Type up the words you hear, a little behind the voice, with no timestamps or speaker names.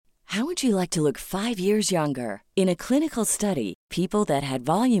How would you like to look 5 years younger? In a clinical study, people that had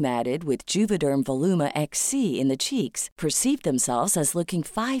volume added with Juvederm Voluma XC in the cheeks perceived themselves as looking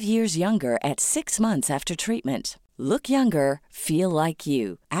 5 years younger at 6 months after treatment. Look younger, feel like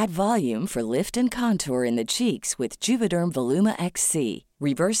you. Add volume for lift and contour in the cheeks with Juvederm Voluma XC.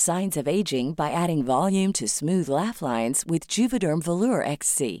 Reverse signs of aging by adding volume to smooth laugh lines with Juvederm Volure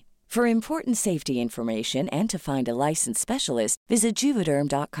XC. For important safety information and to find a licensed specialist, visit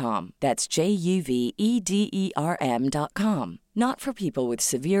Juvederm.com. That's JUVEDERM.com. Not for people with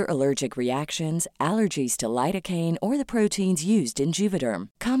severe allergic reactions, allergies to lidocaine, or the proteins used in Juvederm.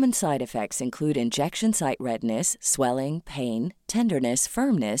 Common side effects include injection site redness, swelling, pain, tenderness,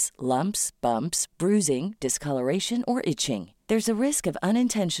 firmness, lumps, bumps, bruising, discoloration, or itching. There's a risk of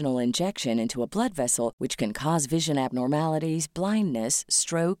unintentional injection into a blood vessel, which can cause vision abnormalities, blindness,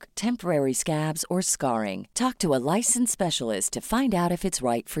 stroke, temporary scabs, or scarring. Talk to a licensed specialist to find out if it's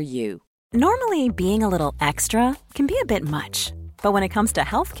right for you. Normally, being a little extra can be a bit much, but when it comes to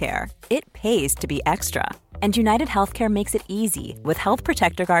healthcare, it pays to be extra. And United Healthcare makes it easy with Health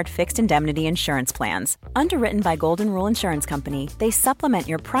Protector Guard fixed indemnity insurance plans. Underwritten by Golden Rule Insurance Company, they supplement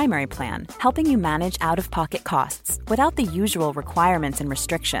your primary plan, helping you manage out-of-pocket costs without the usual requirements and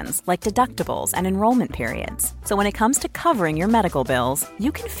restrictions like deductibles and enrollment periods. So when it comes to covering your medical bills,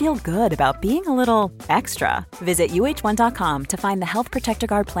 you can feel good about being a little extra. Visit UH1.com to find the Health Protector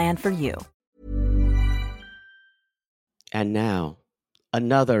Guard plan for you. And now,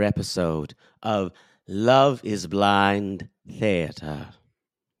 another episode of Love is Blind Theater.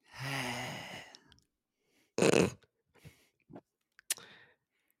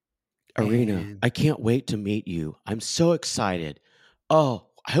 Irina, I can't wait to meet you. I'm so excited. Oh,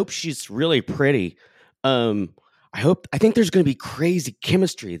 I hope she's really pretty. I think there's going to be crazy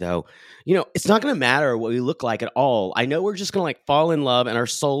chemistry, though. You know, it's not going to matter what we look like at all. I know we're just going to fall in love and our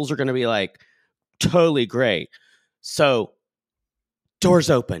souls are going to be totally great. So, doors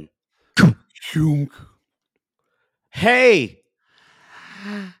open. Hey.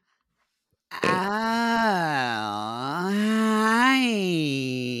 Oh, hi.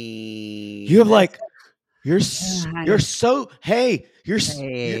 You have you're so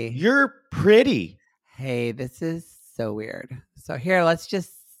you're pretty. Hey, this is so weird. So here, let's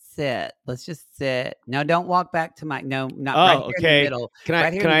just sit. No, don't walk back to my not right here in the middle. Can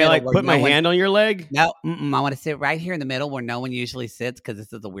I put my hand on your leg? No, I want to sit right here in the middle where no one usually sits because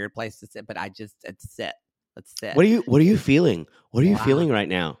this is a weird place to sit. But it's sit. Let's sit. What are you feeling? What are you feeling right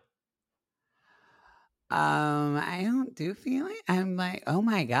now? I don't do feeling. I'm like, oh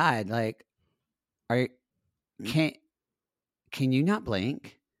my God, can you not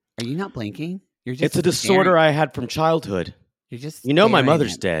blink? Are you not blinking? You're just. It's a disorder I had from childhood. You're just. My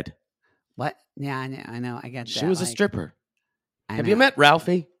mother's dead. What? Yeah, I know. I get that. She was a stripper. Have you met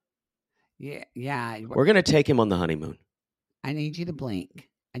Ralphie? Yeah. We're gonna take him on the honeymoon. I need you to blink.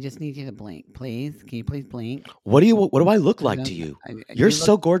 I just need you to blink, please. Can you please blink? What do I look like to you? You're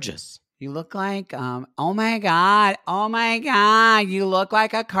so gorgeous. You look like, oh my God, you look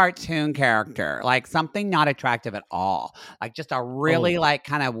like a cartoon character, like something not attractive at all, like just a really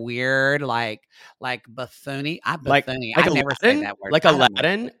kind of weird, like buffoony. Buffoony. I never say that word. Like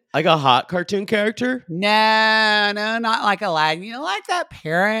Aladdin, like a hot cartoon character. No, not like Aladdin. You know, like that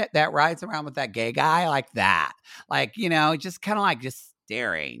parrot that rides around with that gay guy, like that. Like, you know, just kind of just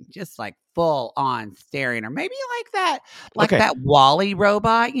staring, just like full on staring, or maybe that Wall-E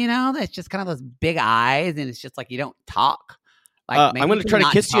robot, you know, that's just kind of those big eyes, and it's just like you don't talk. I'm going to try to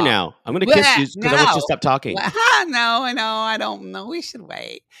kiss you now. I'm going to kiss you because I want you to stop talking. No, I don't know. We should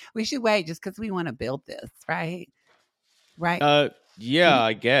wait just because we want to build this, right? Yeah,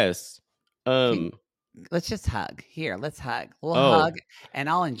 I guess. Let's just hug. Here, let's hug. We'll hug, and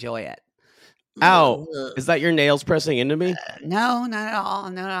I'll enjoy it. Ow! Is that your nails pressing into me? No, not at all.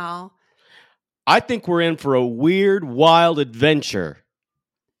 Not at all. I think we're in for a weird, wild adventure.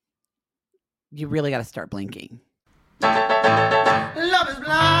 You really got to start blinking. Love is blind. Love is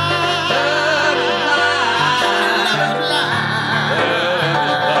blind. Love is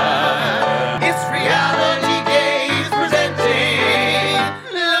blind. It's reality gaze presenting.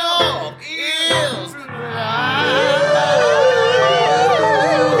 Love is blind.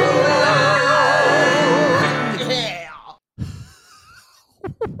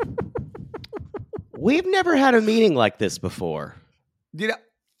 We've never had a meeting like this before.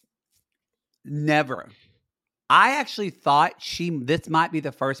 Never. I actually thought this might be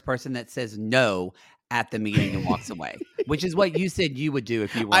the first person that says no at the meeting and walks away, which is what you said you would do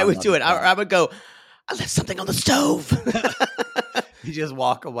if you were. I would do it. I would go, I left something on the stove. You just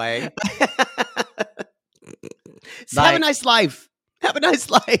walk away. Have a nice life. Have a nice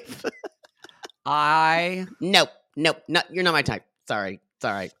life. I Nope. Not you're not my type. Sorry.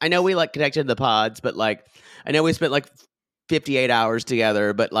 I know we like connected to the pods, but like I know we spent like 58 hours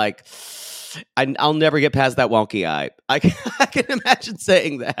together, but like I'll never get past that wonky eye. I can imagine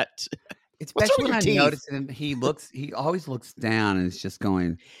saying that. especially when I teeth? notice him, he always looks down and is just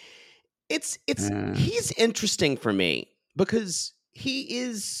going. It's he's interesting for me because he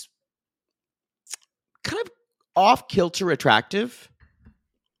is kind of off kilter attractive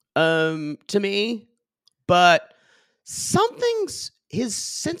to me, but his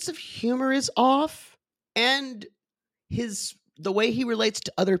sense of humor is off, and the way he relates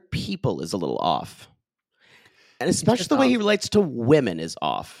to other people is a little off, and especially the way he relates to women is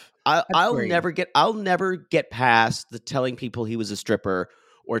off. I'll never get past the telling people he was a stripper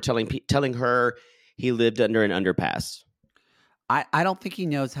or telling her he lived under an underpass. I don't think he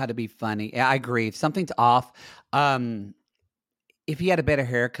knows how to be funny. I agree. If something's off, if he had a better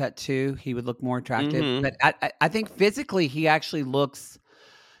haircut too, he would look more attractive. Mhm. But I think physically he actually looks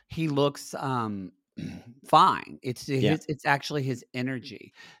fine. It's actually his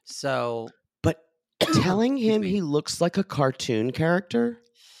energy. So, But telling Excuse him me. he looks like a cartoon character.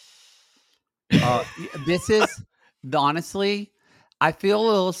 this is honestly, I feel a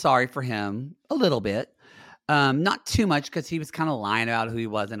little sorry for him, a little bit. Not too much because he was kind of lying about who he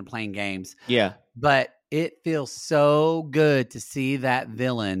was and playing games. Yeah. But it feels so good to see that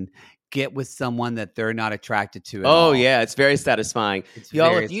villain get with someone that they're not attracted to at all. Oh yeah, it's very satisfying. It's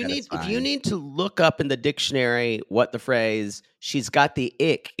Y'all, very if you satisfying. need to look up in the dictionary what the phrase "she's got the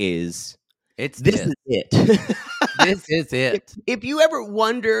ick" is, It's this this. is it. This is it. If you ever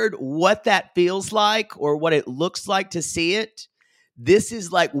wondered what that feels like or what it looks like to see it, this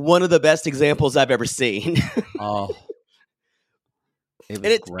is like one of the best examples I've ever seen. Oh, it was And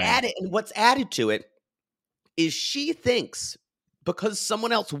it's great. added, and what's added to it is she thinks because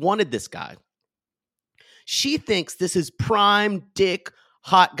someone else wanted this guy, she thinks this is prime dick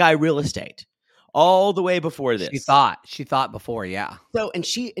hot guy real estate all the way before this. She thought before, yeah. So and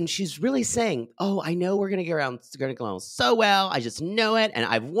she's really saying, "Oh, I know we're gonna get along so well. I just know it, and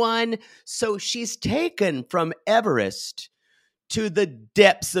I've won." So she's taken from Everest to the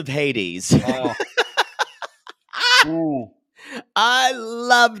depths of Hades. I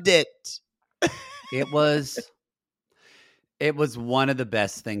loved it. It was one of the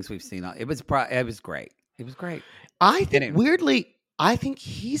best things we've seen. It was great. It was great. I think Anyway. weirdly, I think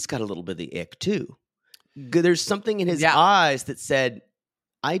he's got a little bit of the ick too. There's something in his Yeah. eyes that said,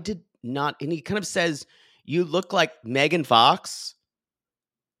 "I did not," and he kind of says, "You look like Megan Fox."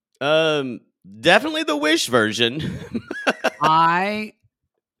 Definitely the Wish version.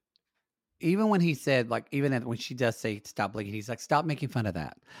 Even when he said, like, when she does say stop blinking, he's like, stop making fun of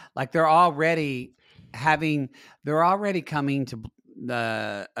that. Like they're already coming to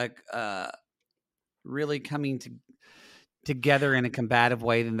really coming together in a combative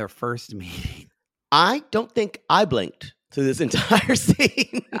way in their first meeting. I don't think I blinked through this entire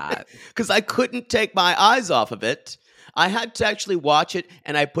scene because I couldn't take my eyes off of it. I had to actually watch it,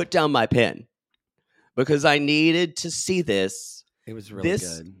 and I put down my pen because I needed to see this. It was really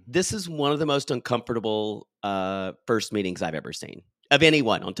good. This is one of the most uncomfortable first meetings I've ever seen of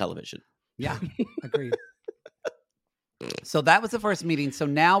anyone on television. Yeah, agreed. So that was the first meeting. So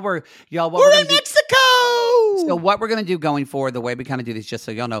now we're We're in Mexico. So what we're going to do going forward, the way we kind of do this, just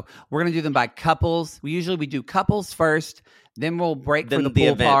so y'all know, we're going to do them by couples. We do couples first, then we'll break for Then the the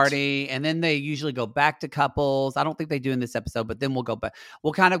pool event. party, and then they usually go back to couples. I don't think they do in this episode, but then we'll go back.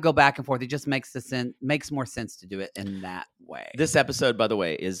 We'll kind of go back and forth. It just makes more sense to do it in that way. This episode, by the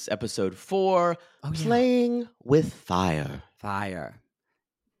way, is episode 4, Playing with Fire. Fire.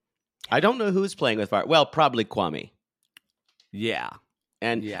 I don't know who's playing with fire. Well, probably Kwame. Yeah.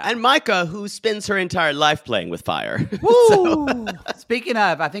 And Yeah. and Micah, who spends her entire life playing with fire. Woo! Speaking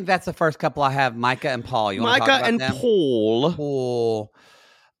of, I think that's the first couple I have, Micah and Paul. You want to talk Micah about and them? Paul. Cool.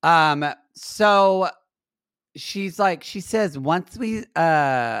 So she says, once we,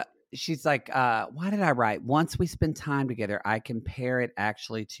 she's like, why did I write? Once we spend time together, I compare it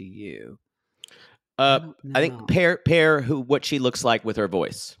actually to you. I think pair what she looks like with her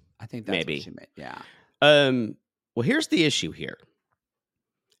voice. I think that's maybe. what she meant. Yeah. Well, here's the issue here.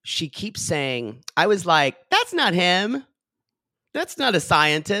 She keeps saying, I was like, that's not him. That's not a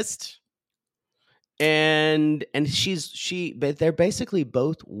scientist. And they're basically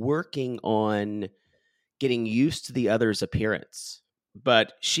both working on getting used to the other's appearance.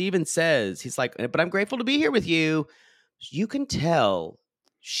 But she even says, he's like, but I'm grateful to be here with you. You can tell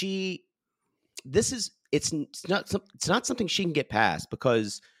it's not something she can get past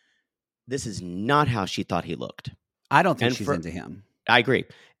because this is not how she thought he looked. I don't think And she's for- into him. I agree.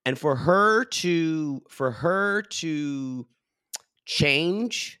 And for her to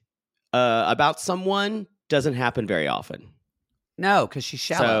change about someone doesn't happen very often. No, because she's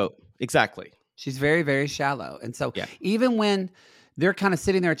shallow. So exactly. She's very, very shallow. And so Yeah. even when they're kind of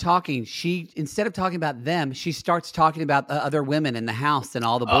sitting there talking, she, instead of talking about them, she starts talking about the other women in the house and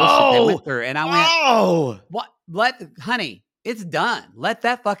all the bullshit they went through. And I went, what? Honey, it's done. Let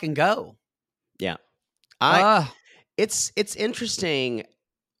that fucking go. Yeah. It's interesting.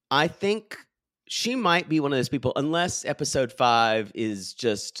 I think she might be one of those people, unless episode 5 is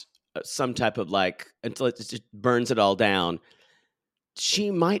just some type of like, until it just burns it all down.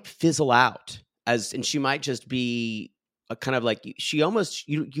 She might fizzle out and she might just be a kind of like, she almost,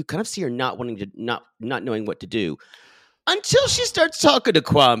 you kind of see her not wanting to, not knowing what to do until she starts talking to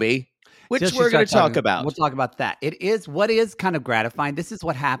Kwame, which we're going to talk about. We'll talk about that. It is what is kind of gratifying. This is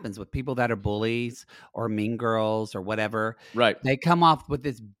what happens with people that are bullies or mean girls or whatever. Right. They come off with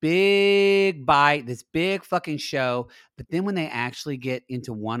this big bite, this big fucking show. But then when they actually get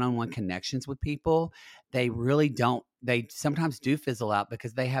into one-on-one connections with people, they really don't. They sometimes do fizzle out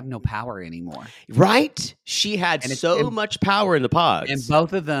because they have no power anymore. Right? She had so much power in the pods. And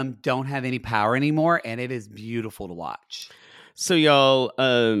both of them don't have any power anymore. And it is beautiful to watch. So y'all,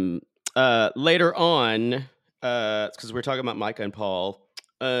 later on, because we're talking about Micah and Paul,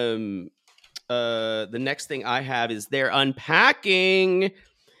 the next thing I have is they're unpacking,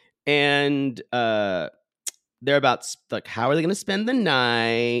 and they're about like, how are they going to spend the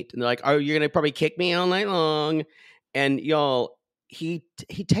night? And they're like, "Oh, you're going to probably kick me all night long." And y'all, he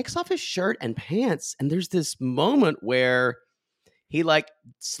takes off his shirt and pants, and there's this moment where he like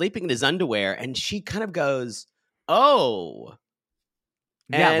sleeping in his underwear, and she kind of goes, "Oh."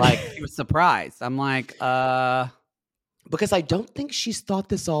 Yeah, like she was surprised. I'm like, because I don't think she's thought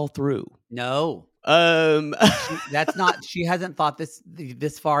this all through. No. She hasn't thought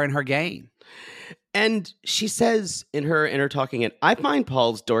this far in her game. And she says in her talking, and I find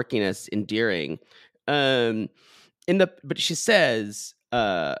Paul's dorkiness endearing. But she says,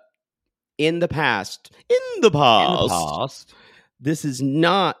 in the past, this is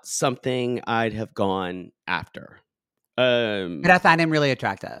not something I'd have gone after. And I find him really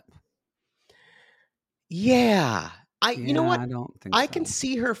attractive. Yeah. You know what? I don't think I so. can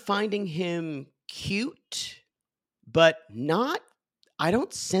see her finding him cute, but I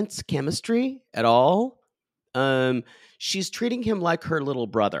don't sense chemistry at all. She's treating him like her little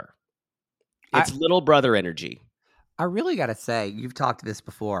brother. It's little brother energy. I really got to say, you've talked to this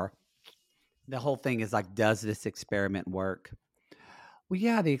before. The whole thing is like, does this experiment work? Well,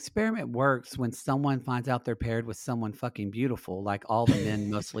 yeah, the experiment works when someone finds out they're paired with someone fucking beautiful, like all the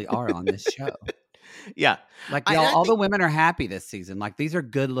men mostly are on this show. Yeah. Like all the women are happy this season. Like these are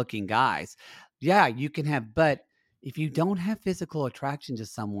good looking guys. Yeah, you can have, but if you don't have physical attraction to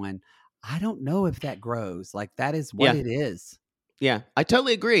someone, I don't know if that grows. Like that is what it is. Yeah, I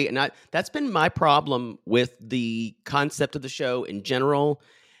totally agree. And that's been my problem with the concept of the show in general.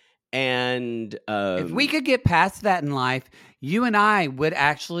 And if we could get past that in life, you and I would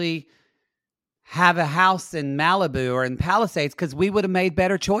actually have a house in Malibu or in Palisades because we would have made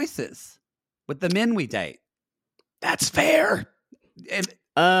better choices with the men we date. That's fair.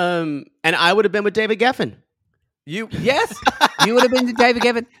 And I would have been with David Geffen. Yes, you would have been with David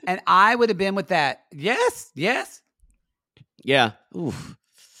Geffen, and I would have been with that. Yes. Yeah. Oof.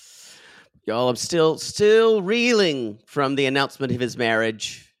 Y'all, I'm still reeling from the announcement of his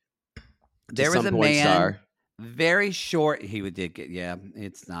marriage. There was a man, very short. He did get,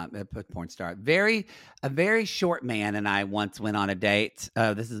 it's not a porn star. A very short man, and I once went on a date.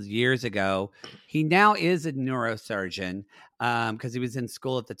 This is years ago. He now is a neurosurgeon because he was in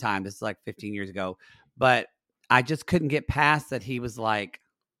school at the time. This is like 15 years ago. But I just couldn't get past that he was like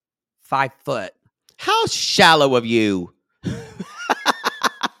 5 foot. How shallow of you.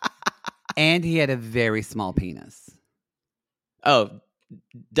 And he had a very small penis. Oh,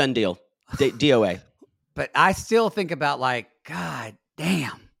 done deal. DOA. But I still think about like, God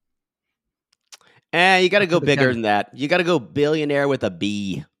damn. You got to go bigger than that. You got to go billionaire with a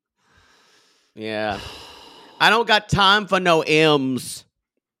B. Yeah. I don't got time for no M's.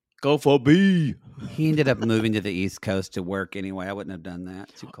 Go for B. He ended up moving to the East Coast to work anyway. I wouldn't have done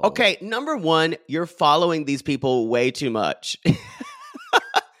that. Too cold. Okay, number one, you're following these people way too much.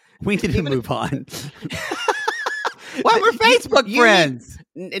 We need to move on. Well, we're Facebook friends.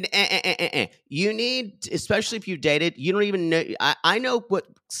 You need, especially if you dated, you don't even know. I know what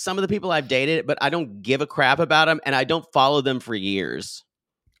some of the people I've dated, but I don't give a crap about them, and I don't follow them for years.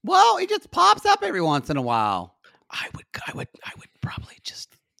 Well, it just pops up every once in a while. I would probably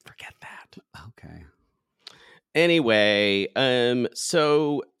just forget that. Anyway,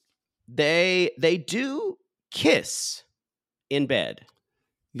 so they do kiss in bed,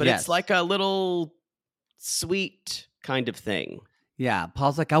 but Yes. it's like a little sweet kind of thing. Yeah,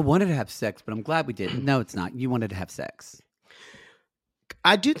 Paul's like, I wanted to have sex, but I'm glad we didn't. No, it's not. You wanted to have sex.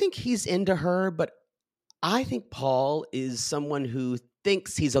 I do think he's into her, but I think Paul is someone who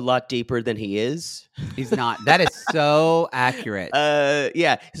thinks he's a lot deeper than he is. He's not. That is so accurate.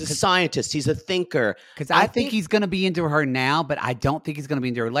 Yeah, he's a scientist. He's a thinker. Because I think he's going to be into her now, but I don't think he's going to be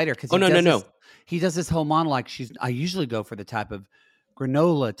into her later. Because no. He does this whole monologue. I usually go for the type of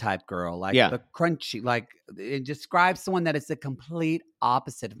granola type girl, like the crunchy, like it describes someone that is the complete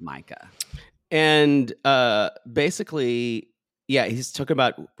opposite of Micah. And basically, yeah, he's talking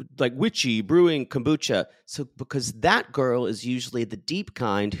about like witchy brewing kombucha. So because that girl is usually the deep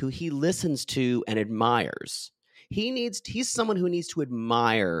kind who he listens to and admires. He's someone who needs to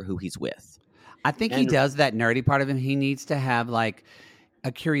admire who he's with. I think he does that nerdy part of him. He needs to have like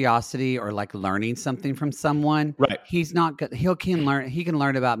a curiosity or like learning something from someone. Right. He's not good. He can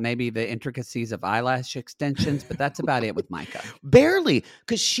learn about maybe the intricacies of eyelash extensions, but that's about it with Micah. Barely,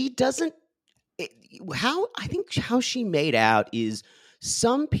 because she doesn't. I think how she made out is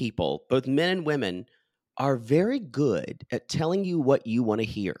some people, both men and women, are very good at telling you what you want to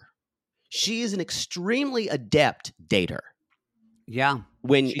hear. She is an extremely adept dater. Yeah.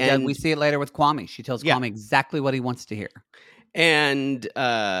 We see it later with Kwame. She tells Kwame exactly what he wants to hear. And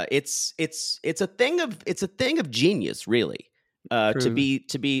it's a thing of genius, really, to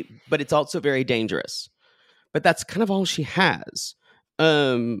be, but it's also very dangerous. But that's kind of all she has.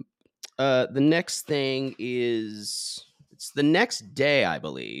 The next thing is it's the next day, I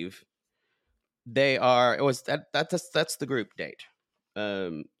believe. That's the group date.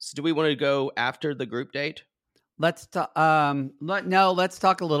 So do we want to go after the group date? Let's talk. Let's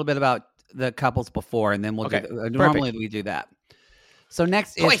talk a little bit about the couples before, and then we'll do. Normally we do that. So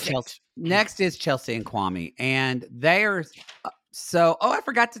next is Chelsea and Kwame, and they are. So, I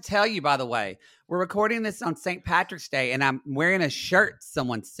forgot to tell you, by the way, we're recording this on St. Patrick's Day, and I'm wearing a shirt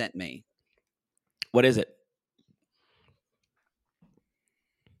someone sent me. What is it?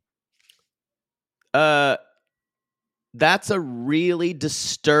 That's a really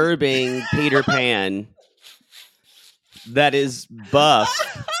disturbing Peter Pan that is buff,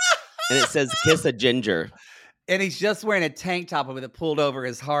 and it says "Kiss a Ginger." And he's just wearing a tank top with it pulled over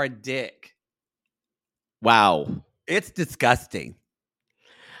his hard dick. Wow. It's disgusting.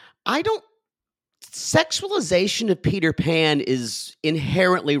 Sexualization of Peter Pan is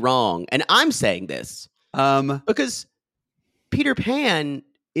inherently wrong. And I'm saying this because Peter Pan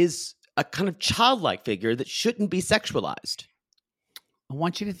is a kind of childlike figure that shouldn't be sexualized. I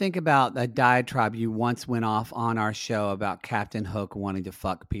want you to think about a diatribe you once went off on our show about Captain Hook wanting to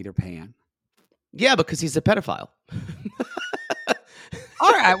fuck Peter Pan. Yeah, because he's a pedophile.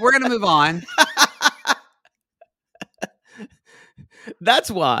 All right, we're going to move on.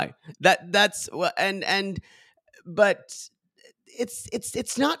 That's why. But it's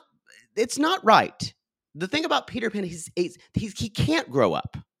not right. The thing about Peter Pan, he can't grow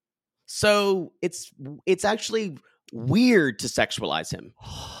up. So it's actually weird to sexualize him.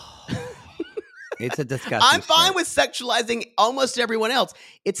 It's a disgusting. I'm fine with sexualizing almost everyone else.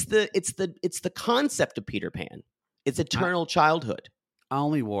 It's the concept of Peter Pan. It's eternal childhood. I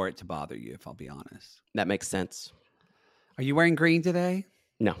only wore it to bother you, if I'll be honest. That makes sense. Are you wearing green today?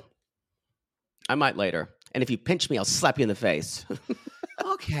 No. I might later. And if you pinch me, I'll slap you in the face.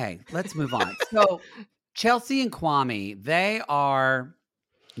 Okay, let's move on. So Chelsea and Kwame,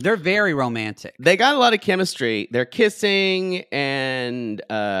 they're very romantic. They got a lot of chemistry. They're kissing, and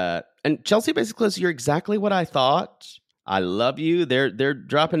Chelsea basically says, "You're exactly what I thought. I love you." They're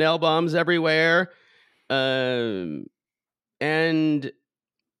dropping L-bombs everywhere, and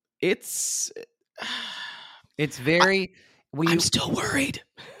it's very. I'm still worried.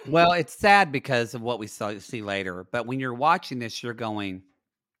 Well, it's sad because of what we see later. But when you're watching this, you're going,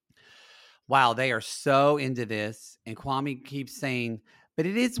 "Wow, they are so into this." And Kwame keeps saying, but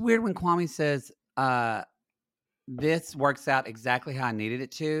it is weird when Kwame says, "This works out exactly how I needed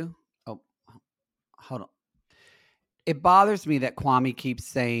it to." Oh, hold on. It bothers me that Kwame keeps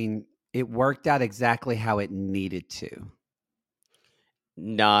saying it worked out exactly how it needs to.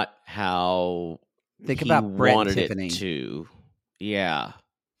 Not how Think about Brett and Tiffany. It to. Yeah.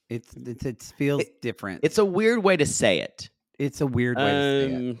 It feels different. It's a weird way to say it. It's a weird way to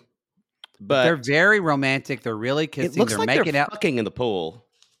say it. But they're very romantic. They're really kissing. It looks they're like making they're out. Fucking in the pool.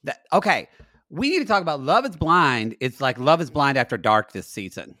 Okay. We need to talk about Love is Blind. It's like Love is Blind After Dark this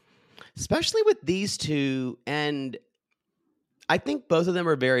season. Especially with these two. And I think both of them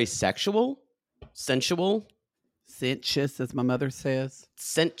are very sensual. sensuous, as my mother says.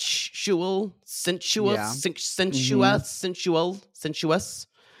 sensual. Yeah. Sensuous.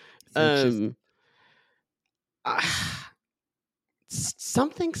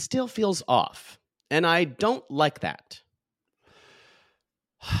 Something still feels off, and I don't like that.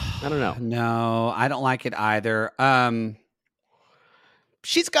 I don't know. No, I don't like it either.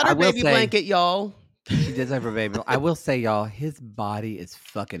 She's got her I will baby say- blanket, y'all. She does have her baby. I will say, y'all, his body is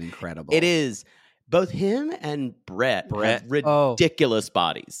fucking incredible. It is. Both him and Brett have ridiculous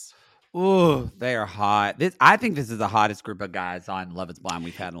bodies. Ooh, they are hot. I think this is the hottest group of guys on Love Is Blind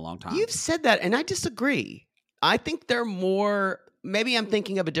we've had in a long time. You've said that, and I disagree. I think they're more. Maybe I'm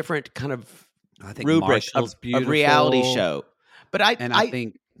thinking of a different kind of I think rubric Marshall's of reality beautiful. show. But I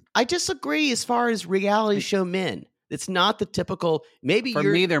think I disagree as far as reality show men. It's not the typical. Maybe for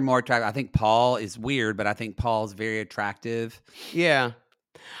you're. me, they're more attractive. I think Paul is weird, but I think Paul's very attractive. Yeah.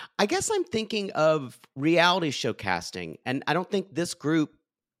 I guess I'm thinking of reality show casting, and I don't think this group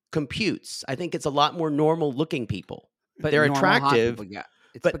computes. I think it's a lot more normal looking people. But They're normal hot attractive. people, yeah.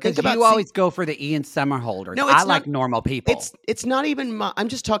 It's but because think about you always go for the Ian Somerhalder. No, I it's like not- normal people. It's not even. I'm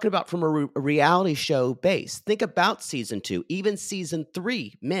just talking about from a reality show base. Think about season 2, even season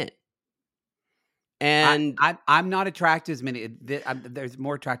 3, men. And I'm not attracted as many. There's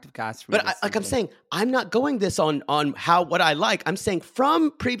more attractive guys for me. but like I'm saying, I'm not going this on what I like. I'm saying from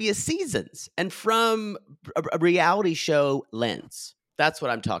previous seasons and from a reality show lens. That's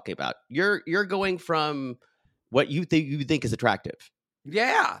what I'm talking about. You're going from what you think is attractive.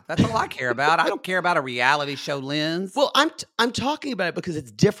 Yeah, that's all I care about. I don't care about a reality show lens. Well, I'm talking about it because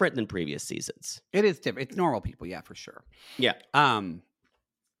it's different than previous seasons. It is different. It's normal people, yeah, for sure. Yeah.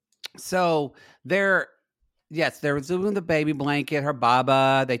 So they're doing the baby blanket, her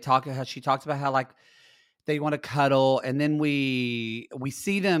baba. She talks about how like they want to cuddle, and then we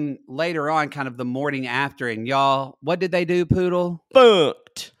see them later on, kind of the morning after. And y'all, what did they do, Poodle?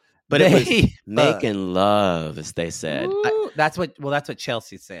 Fucked. But it was They making love, as they said. Ooh, that's what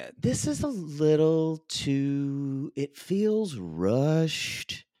Chelsea said. This is a little too. It feels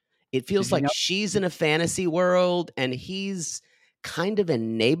rushed. It feels Did you like know- she's in a fantasy world and he's kind of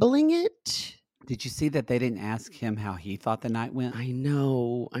enabling it. Did you see that they didn't ask him how he thought the night went? I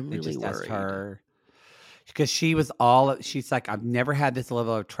know. I'm They really just worried. asked her because she's like, I've never had this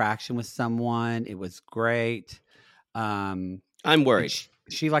level of attraction with someone. It was great. I'm And worried.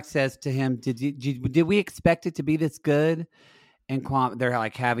 she like says to him, did we expect it to be this good? And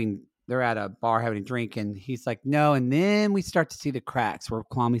they're at a bar having a drink, and he's like, no. And then we start to see the cracks where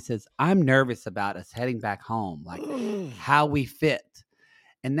Kwame says, I'm nervous about us heading back home, like how we fit.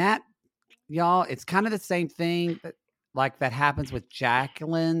 And that, y'all, it's kind of the same thing that happens with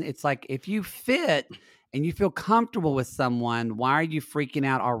Jacqueline. It's like, if you fit and you feel comfortable with someone, why are you freaking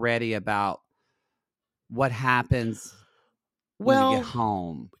out already about what happens when you Well, get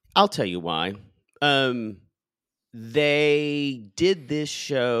home? I'll tell you why. They did this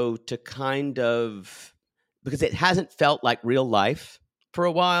show to kind of, because it hasn't felt like real life for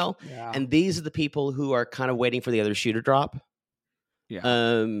a while. Yeah. And these are the people who are kind of waiting for the other shoe to drop.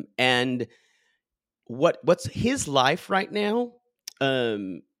 Yeah. And what's his life right now?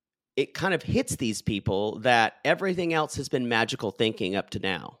 It kind of hits these people that everything else has been magical thinking up to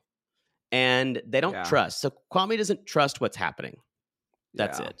now. And they don't trust. So Kwame doesn't trust what's happening.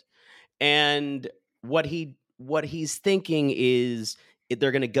 That's it. And what he's thinking is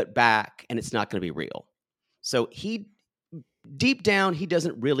they're going to get back and it's not going to be real. So deep down, he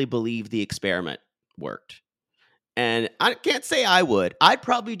doesn't really believe the experiment worked. And I can't say I would. I'd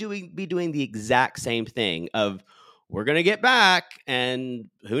probably be doing the exact same thing of, we're going to get back and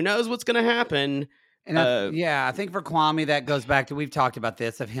who knows what's going to happen. And I think for Kwame, that goes back to, we've talked about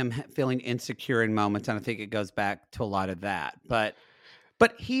this, of him feeling insecure in moments. And I think it goes back to a lot of that. But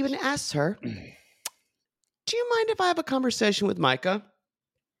he even asks her, do you mind if I have a conversation with Micah?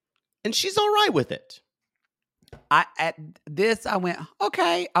 And she's all right with it. At this, I went,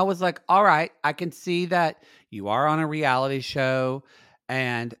 okay. I was like, all right, I can see that you are on a reality show.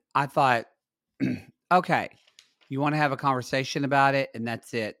 And I thought, okay, you want to have a conversation about it? And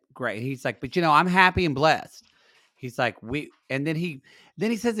that's it. Great. He's like, but I'm happy and blessed. He's like, and then he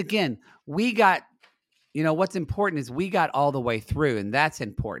says again, we got, what's important is we got all the way through, and that's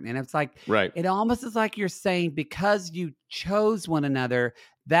important. And it's like, right. It almost is like you're saying, because you chose one another,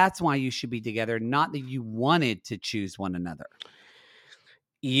 that's why you should be together, not that you wanted to choose one another.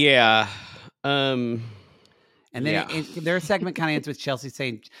 Yeah. And then their segment kind of ends with Chelsea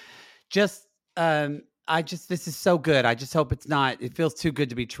saying, this is so good. I just hope it feels too good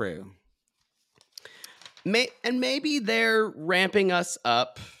to be true. Maybe they're ramping us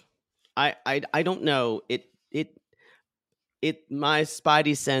up. I don't know. my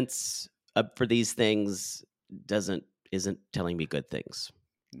spidey sense for these things isn't telling me good things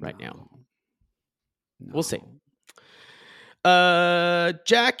right now. We'll see.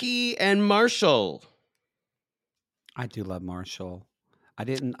 Jackie and Marshall. I do love Marshall.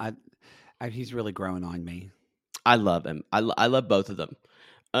 He's really growing on me. I love him. I love both of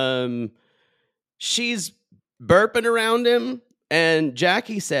them. She's burping around him, and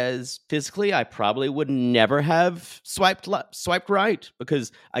Jackie says, physically, I probably would never have swiped right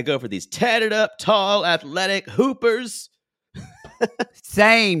because I go for these tatted up, tall, athletic hoopers.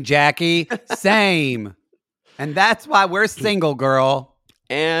 Same, Jackie. Same. And that's why we're single, girl.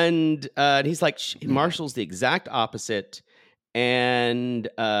 And he's like, Marshall's the exact opposite. And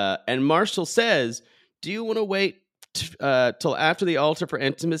Marshall says, do you want to wait till after the altar for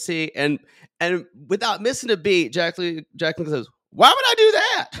intimacy? And without missing a beat, Jacqueline says, why would I do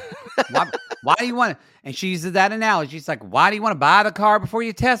that? Why do you want to? And she uses that analogy. She's like, why do you want to buy the car before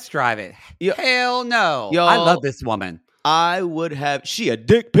you test drive it? Hell no. Y'all, I love this woman. I would have, she a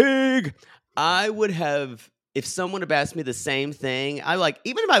dick pig. I would have, if someone had asked me the same thing, even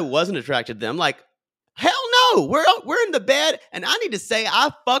if I wasn't attracted to them, like, hell no, we're in the bed, and I need to say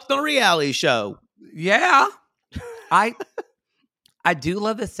I fucked on a reality show. Yeah. I do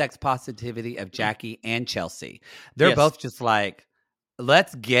love the sex positivity of Jackie and Chelsea. They're both just like,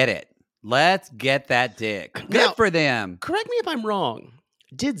 let's get it. Let's get that dick. Good now, for them. Correct me if I'm wrong.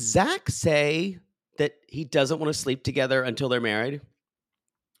 Did Zach say that he doesn't want to sleep together until they're married?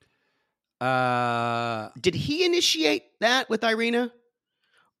 Did he initiate that with Irina?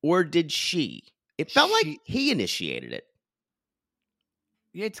 Or did she? It felt like he initiated it.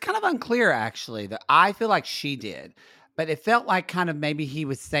 It's kind of unclear, actually. I feel like she did. But it felt like kind of maybe he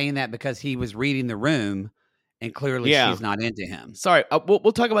was saying that because he was reading the room and clearly she's not into him. Sorry.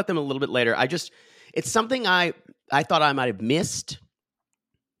 We'll talk about them a little bit later. It's something I thought I might have missed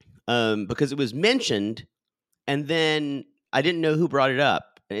because it was mentioned and then I didn't know who brought it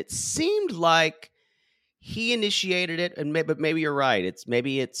up. And it seemed like he initiated it, but maybe you're right.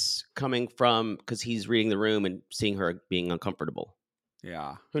 It's coming from because he's reading the room and seeing her being uncomfortable.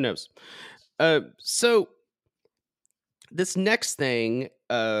 Yeah. Who knows? So this next thing,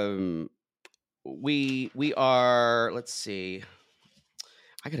 we are, let's see.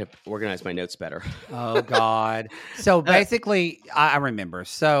 I gotta organize my notes better. Oh God. So basically, I remember.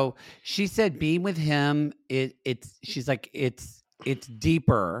 So she said being with him, she's like, it's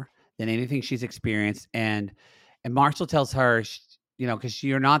deeper than anything she's experienced. And Marshall tells her, because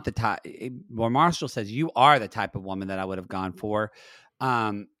you're not the type, well, Marshall says, you are the type of woman that I would have gone for.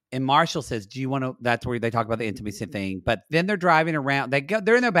 And Marshall says, do you want to, that's where they talk about the intimacy thing. But then they're driving around,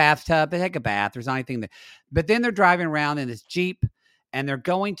 they're in their bathtub, they take a bath, there's not anything but then they're driving around in this Jeep and they're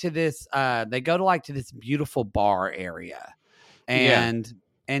going to this, they go to this beautiful bar area. And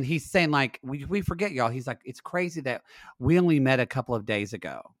he's saying like, we forget y'all. He's like, it's crazy that we only met a couple of days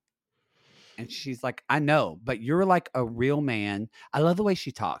ago. And she's like, I know, but you're like a real man. I love the way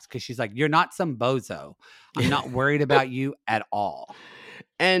she talks because she's like, you're not some bozo. I'm not worried about you at all.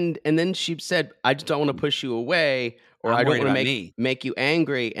 And then she said, I just don't want to push you away or I don't want to make you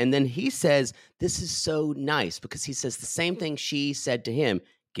angry. And then he says, this is so nice because he says the same thing she said to him.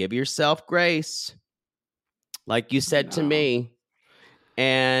 Give yourself grace. Like you said to me.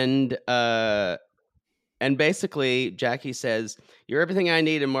 And basically Jackie says, you're everything I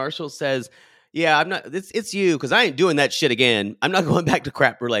need. And Marshall says, yeah, I'm not, it's you. Cause I ain't doing that shit again. I'm not going back to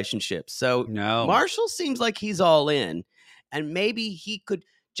crap relationships. So Marshall seems like he's all in. And maybe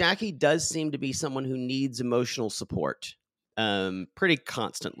Jackie does seem to be someone who needs emotional support pretty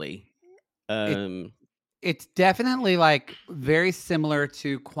constantly. It's definitely like very similar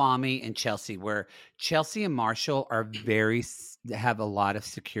to Kwame and Chelsea, where Chelsea and Marshall have a lot of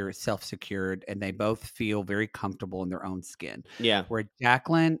self-secured, and they both feel very comfortable in their own skin. Yeah. Where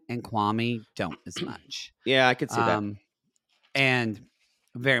Jacqueline and Kwame don't as much. Yeah, I could see that. And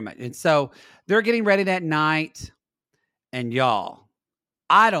very much. And so they're getting ready that night. And y'all,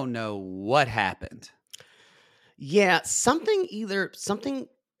 I don't know what happened. Yeah,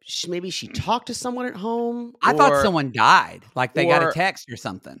 maybe she talked to someone at home. I thought someone died, like they got a text or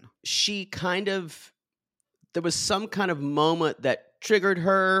something. She there was some kind of moment that triggered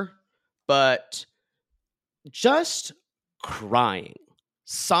her, but just crying,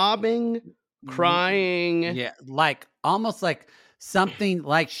 sobbing, crying. Yeah, like almost like something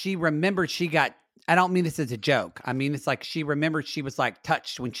like she remembered she got. I don't mean this as a joke. I mean, it's like she remembered she was like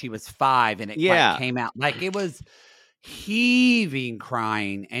touched when she was 5 and it like came out. Like it was heaving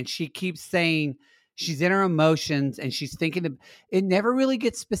crying. And she keeps saying she's in her emotions and she's thinking it never really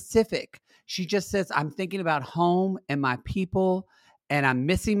gets specific. She just says, I'm thinking about home and my people and I'm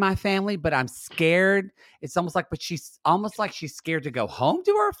missing my family, but I'm scared. It's almost like, but she's almost like she's scared to go home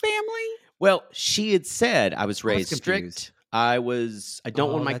to her family. Well, she had said, I was raised confused. strict. I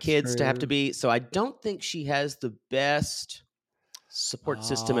don't want my that's kids to have to true. be. So I don't think she has the best support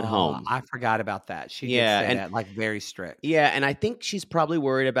system at home. I forgot about that. She Yeah, did say and- that, like very strict. Yeah, and I think she's probably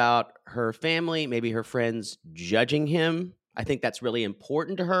worried about her family, maybe her friends judging him. I think that's really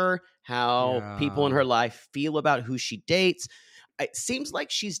important to her, how people in Yeah. her life feel about who she dates. It seems like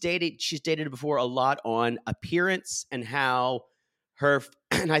she's dated before a lot on appearance and how her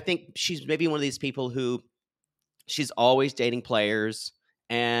and I think she's maybe one of these people who she's always dating players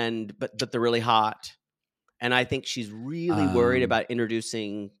but they're really hot. And I think she's really worried about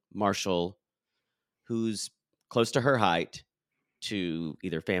introducing Marshall, who's close to her height, to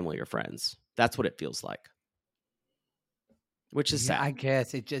either family or friends. That's what it feels like. Which is Yeah, sad. I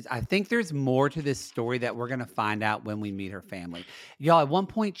guess I think there's more to this story that we're going to find out when we meet her family. Y'all, at one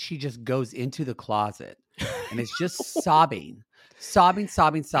point, she just goes into the closet and it's just sobbing.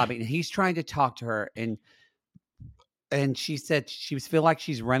 And he's trying to talk to her. And she said she feel like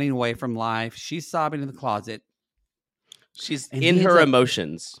she's running away from life. She's sobbing in the closet. She's And in he ends her up-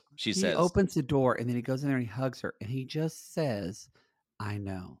 emotions, she He says. opens the door and then he goes in there and he hugs her. And he just says, I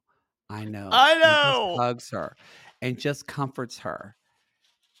know. I And know. just hugs her and just comforts her.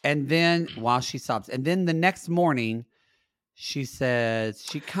 And then while she sobs, and then the next morning, she says,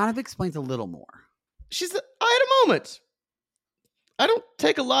 she kind of explains a little more. She said, I had a moment. I don't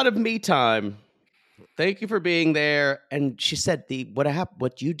take a lot of me time. Thank you for being there. And she said,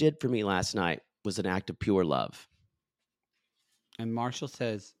 what you did for me last night was an act of pure love. And Marshall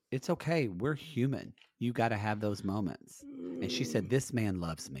says, it's okay. We're human. You got to have those moments. And she said, this man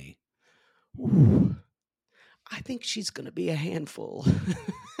loves me. Ooh. I think she's going to be a handful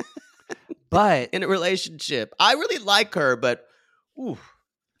But in a relationship. I really like her, but ooh.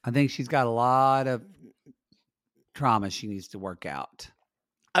 I think she's got a lot of trauma she needs to work out.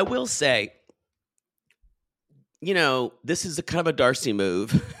 I will say, this is a kind of a Darcy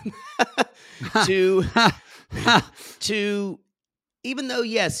move to even though,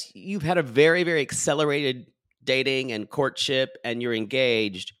 yes, you've had a very, very accelerated dating and courtship and you're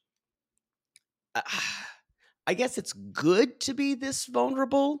engaged, I guess it's good to be this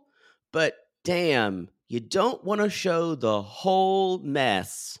vulnerable, but damn, you don't want to show the whole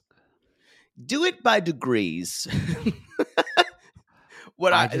mess. Do it by degrees.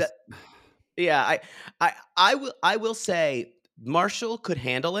 I will say Marshall could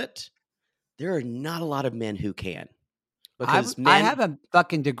handle it. There are not a lot of men who can. Because I have a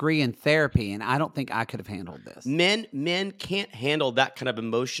fucking degree in therapy, and I don't think I could have handled this. Men can't handle that kind of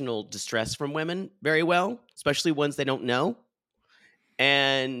emotional distress from women very well, especially ones they don't know.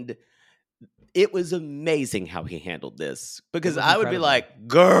 And it was amazing how he handled this, because I would be incredible. like,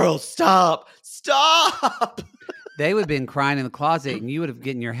 girl, stop. They would have been crying in the closet, and you would have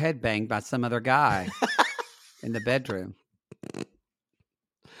gotten your head banged by some other guy in the bedroom.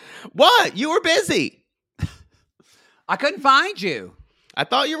 What? You were busy. I couldn't find you. I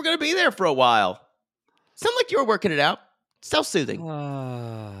thought you were going to be there for a while. Sound like you were working it out. Self-soothing.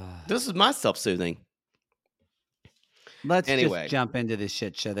 This is my self-soothing. Let's Anyway. just jump into this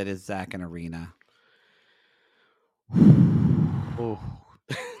shit show that is Zach and Arena. Ooh.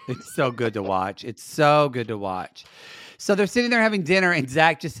 It's so good to watch. It's so good to watch. So they're sitting there having dinner, and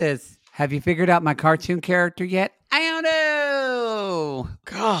Zach just says, have you figured out my cartoon character yet? I don't know.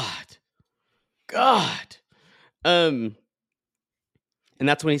 God. And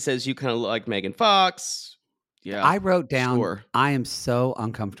that's when he says you kind of look like Megan Fox. Yeah. I wrote down, sure. I am so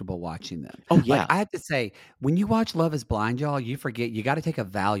uncomfortable watching them. Oh, yeah. Like, I have to say, when you watch Love is Blind, y'all, you forget you got to take a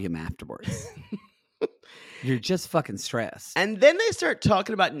Valium afterwards. You're just fucking stressed. And then they start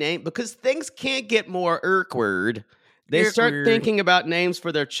talking about name because things can't get more irkward. They start Irkward. thinking about names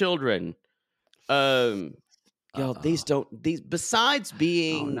for their children. These besides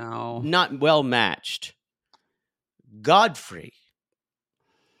being not well matched. Godfrey.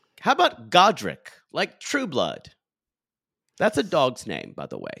 How about Godric? Like True Blood. That's a dog's name, by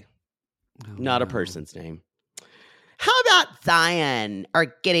the way. Not a person's name. How about Zion or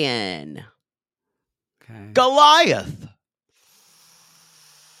Gideon? Okay. Goliath.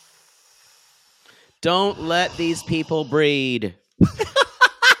 Don't let these people breed.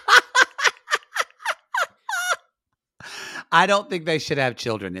 I don't think they should have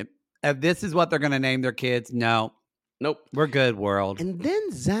children. If this is what they're going to name their kids, no. Nope. We're good, world. And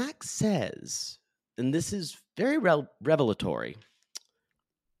then Zach says, and this is very revelatory,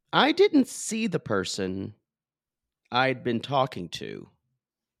 I didn't see the person I'd been talking to,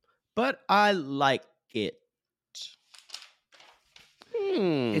 but I like it.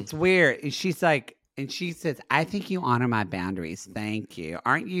 It's weird. And she's like, and she says, I think you honor my boundaries. Thank you.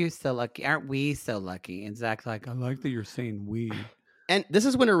 Aren't you so lucky? Aren't we so lucky? And Zach's like, I like that you're saying we. And this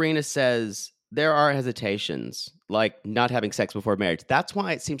is when Irina says there are hesitations, like not having sex before marriage. That's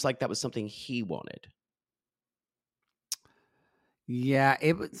why it seems like that was something he wanted. Yeah,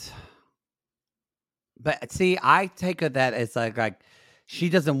 it was. But see, I take it that as like she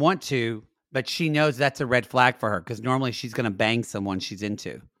doesn't want to, but she knows that's a red flag for her because normally she's going to bang someone she's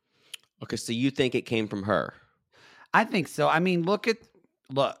into. Okay, so you think it came from her? I think so. I mean, look,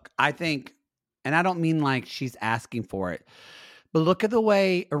 I think, and I don't mean like she's asking for it, but look at the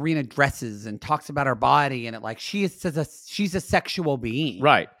way Irina dresses and talks about her body and it like she's a sexual being.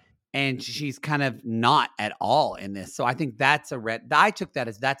 Right. And she's kind of not at all in this. So I think that's I took that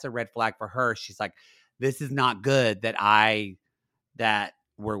as that's a red flag for her. She's like, this is not good that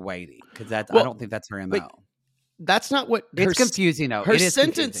we're waiting. Because I don't think that's her MO. That's not what it's confusing though. Her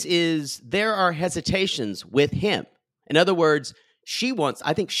sentence is there are hesitations with him. In other words,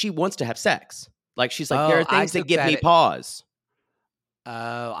 I think she wants to have sex. Like she's like, there are things that give me pause.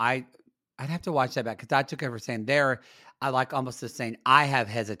 Oh, I'd have to watch that back because I took over saying I like almost the saying, I have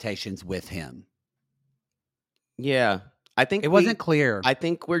hesitations with him. Yeah. I think it wasn't clear. I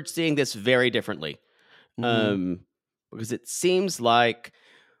think we're seeing this very differently. Because it seems like,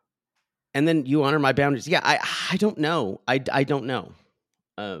 and then you honor my boundaries. Yeah, I don't know. I don't know.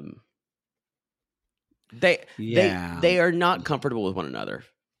 They are not comfortable with one another.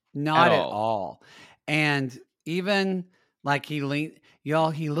 Not at all. And even like he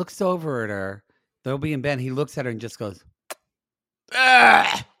looks over at her. They'll be in bed. He looks at her and just goes,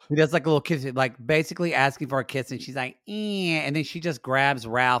 ah! He does like a little kiss, like basically asking for a kiss. And she's like, and then she just grabs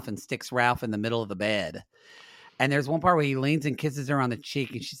Ralph and sticks Ralph in the middle of the bed. And there's one part where he leans and kisses her on the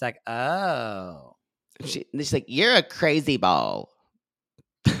cheek. And she's like, oh. She's like, you're a crazy ball.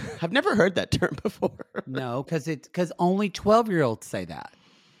 I've never heard that term before. No, because only 12-year-olds say that.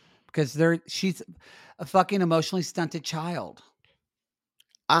 Because she's a fucking emotionally stunted child.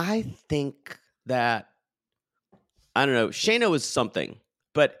 I think that, I don't know, Shayna was something,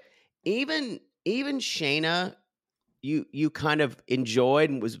 but even Shayna, you kind of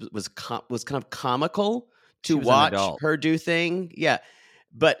enjoyed and was kind of comical to watch her do thing. Yeah.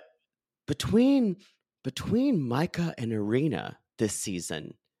 But between Micah and Irina this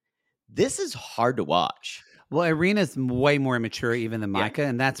season, this is hard to watch. Well, Irina's way more immature even than Micah,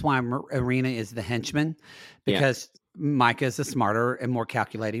 and that's why Irina is the henchman, because Micah is the smarter and more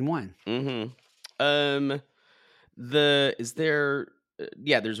calculating one. Mm-hmm. There's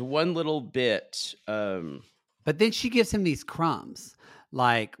one little bit. But then she gives him these crumbs,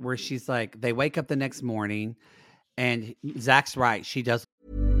 like where she's like, they wake up the next morning, and Zach's right. She does.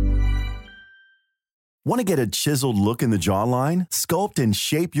 Want to get a chiseled look in the jawline? Sculpt and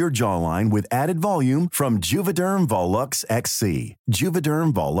shape your jawline with added volume from Juvederm Volux XC.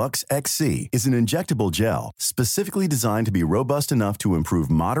 Juvederm Volux XC is an injectable gel specifically designed to be robust enough to improve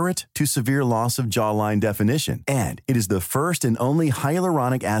moderate to severe loss of jawline definition. And it is the first and only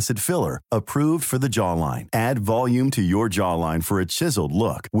hyaluronic acid filler approved for the jawline. Add volume to your jawline for a chiseled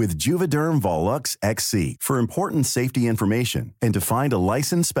look with Juvederm Volux XC. For important safety information and to find a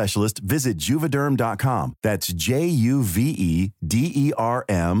licensed specialist, visit Juvederm.com. That's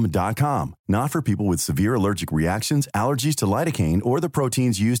Juvederm.com. Not for people with severe allergic reactions, allergies to lidocaine, or the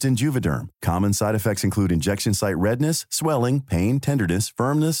proteins used in Juvederm. Common side effects include injection site redness, swelling, pain, tenderness,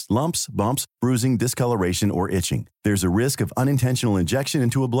 firmness, lumps, bumps, bruising, discoloration, or itching. There's a risk of unintentional injection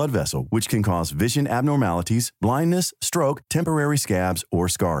into a blood vessel, which can cause vision abnormalities, blindness, stroke, temporary scabs, or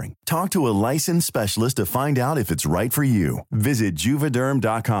scarring. Talk to a licensed specialist to find out if it's right for you. Visit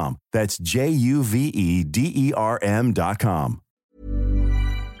Juvederm.com. That's Juvederm.com.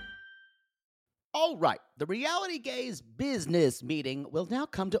 All right, the Reality Gaze business meeting will now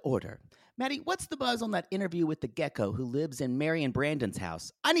come to order. Maddie, what's the buzz on that interview with the gecko who lives in Mary and Brandon's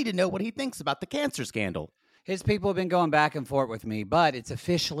house? I need to know what he thinks about the cancer scandal. His people have been going back and forth with me, but it's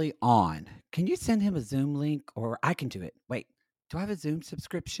officially on. Can you send him a Zoom link, or I can do it? Wait, do I have a Zoom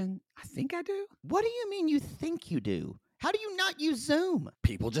subscription? I think I do. What do you mean you think you do? How do you not use Zoom?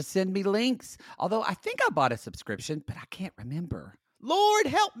 People just send me links. Although I think I bought a subscription, but I can't remember. Lord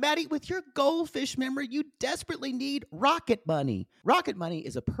help, Maddie, with your goldfish memory, you desperately need Rocket Money. Rocket Money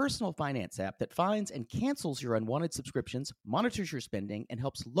is a personal finance app that finds and cancels your unwanted subscriptions, monitors your spending, and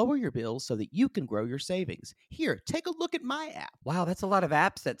helps lower your bills so that you can grow your savings. Here, take a look at my app. Wow, that's a lot of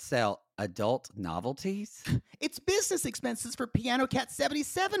apps that sell adult novelties. It's business expenses for Piano Cat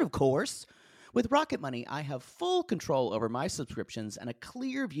 77, of course. With Rocket Money, I have full control over my subscriptions and a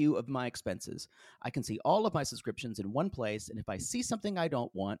clear view of my expenses. I can see all of my subscriptions in one place, and if I see something I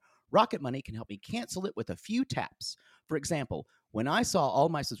don't want, Rocket Money can help me cancel it with a few taps. For example, when I saw all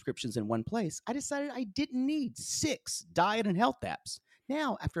my subscriptions in one place, I decided I didn't need 6 diet and health apps.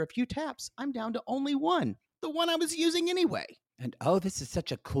 Now, after a few taps, I'm down to only one, the one I was using anyway. And oh, this is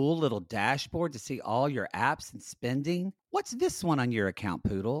such a cool little dashboard to see all your apps and spending. What's this one on your account,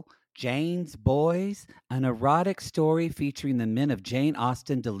 Poodle? Jane's Boys, an erotic story featuring the men of Jane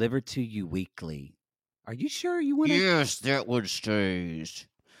Austen delivered to you weekly. Are you sure you want to? Yes, that one stays.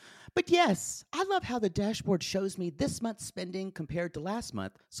 But yes, I love how the dashboard shows me this month's spending compared to last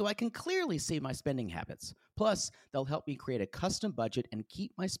month, so I can clearly see my spending habits. Plus, they'll help me create a custom budget and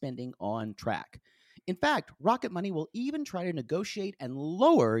keep my spending on track. In fact, Rocket Money will even try to negotiate and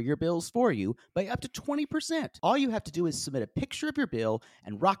lower your bills for you by up to 20%. All you have to do is submit a picture of your bill,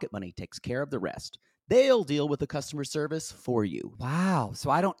 and Rocket Money takes care of the rest. They'll deal with the customer service for you. Wow, so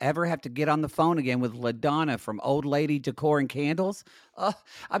I don't ever have to get on the phone again with LaDonna from Old Lady Decor and Candles?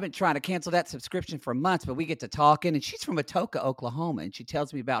 I've been trying to cancel that subscription for months, but we get to talking, and she's from Atoka, Oklahoma, and she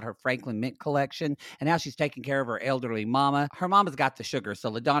tells me about her Franklin Mint collection and how she's taking care of her elderly mama. Her mama's got the sugar,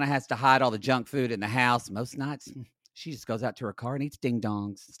 so LaDonna has to hide all the junk food in the house. Most nights, she just goes out to her car and eats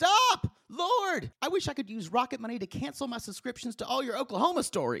ding-dongs. Stop! Lord! I wish I could use Rocket Money to cancel my subscriptions to all your Oklahoma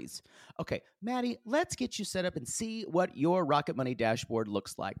stories. Okay, Maddie, let's get you set up and see what your Rocket Money dashboard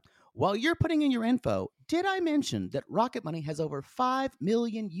looks like. While you're putting in your info, did I mention that Rocket Money has over 5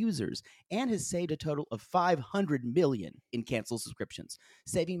 million users and has saved a total of $500 million in canceled subscriptions,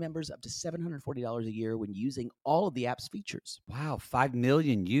 saving members up to $740 a year when using all of the app's features? Wow, 5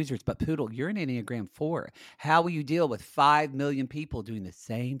 million users. But Poodle, you're an Enneagram 4. How will you deal with 5 million people doing the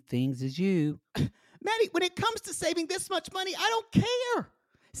same things as you? Maddie, when it comes to saving this much money, I don't care.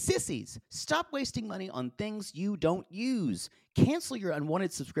 Sissies, stop wasting money on things you don't use. Cancel your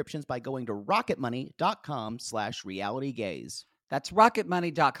unwanted subscriptions by going to rocketmoney.com/realitygaze. That's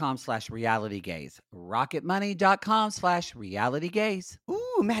rocketmoney.com/realitygaze. rocketmoney.com/realitygaze.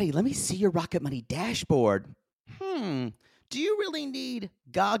 Ooh, Maddie, let me see your Rocket Money dashboard. Do you really need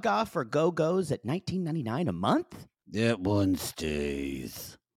Gaga for Go-Go's at $19.99 a month? That one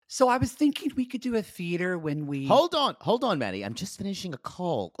stays. So I was thinking we could do a theater when we... Hold on, Maddie. I'm just finishing a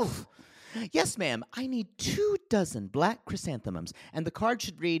call. Oof. Yes, ma'am. I need 24 black chrysanthemums, and the card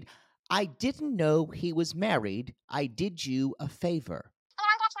should read, I didn't know he was married. I did you a favor.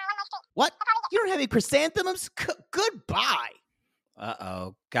 What? You don't have any chrysanthemums? Goodbye.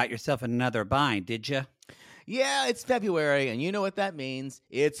 Uh-oh. Got yourself another bind, did you? Yeah, it's February, and you know what that means.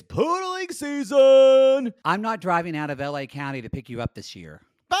 It's poodling season. I'm not driving out of LA County to pick you up this year.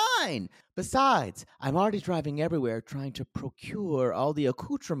 Fine. Besides, I'm already driving everywhere trying to procure all the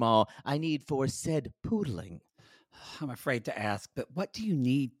accoutrement I need for said poodling. I'm afraid to ask, but what do you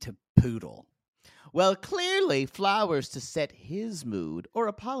need to poodle? Well, clearly flowers to set his mood or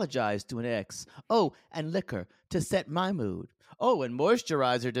apologize to an ex. Oh, and liquor to set my mood. Oh, and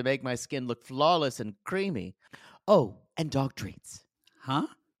moisturizer to make my skin look flawless and creamy. Oh, and dog treats. Huh?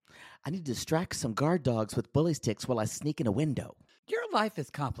 I need to distract some guard dogs with bully sticks while I sneak in a window. Your life is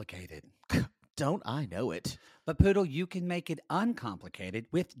complicated. Don't I know it? But Poodle, you can make it uncomplicated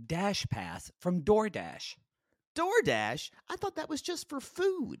with Dash Pass from DoorDash. DoorDash? I thought that was just for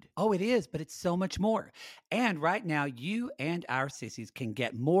food. Oh, it is, but it's so much more. And right now, you and our sissies can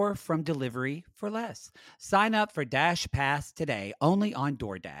get more from delivery for less. Sign up for Dash Pass today, only on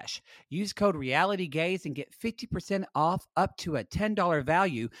DoorDash. Use code RealityGaze and get 50% off up to a $10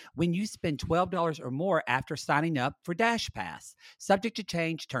 value when you spend $12 or more after signing up for Dash Pass. Subject to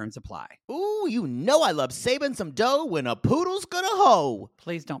change, terms apply. Ooh, you know I love saving some dough when a poodle's gonna hoe.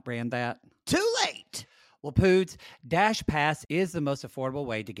 Please don't brand that. Too late. Well, Poods, Dash Pass is the most affordable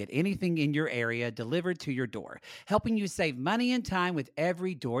way to get anything in your area delivered to your door, helping you save money and time with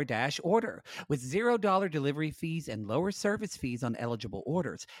every DoorDash order. With $0 delivery fees and lower service fees on eligible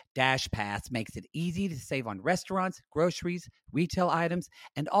orders, Dash Pass makes it easy to save on restaurants, groceries, retail items,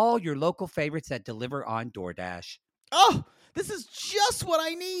 and all your local favorites that deliver on DoorDash. Oh, this is just what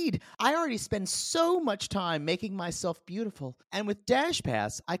I need. I already spend so much time making myself beautiful. And with Dash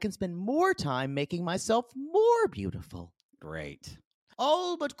Pass, I can spend more time making myself more beautiful. Great.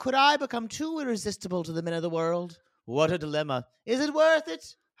 Oh, but could I become too irresistible to the men of the world? What a dilemma. Is it worth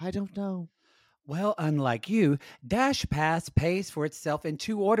it? I don't know. Well, unlike you, Dash Pass pays for itself in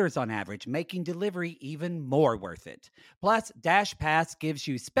 2 orders on average, making delivery even more worth it. Plus, Dash Pass gives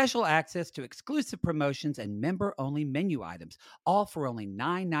you special access to exclusive promotions and member-only menu items, all for only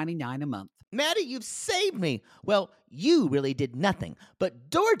 $9.99 a month. Maddie, you've saved me. Well, you really did nothing, but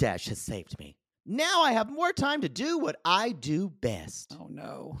DoorDash has saved me. Now I have more time to do what I do best. Oh,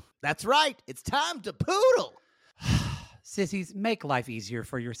 no. That's right. It's time to poodle. Sissies, make life easier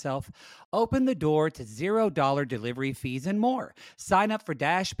for yourself. Open the door to $0 delivery fees and more. Sign up for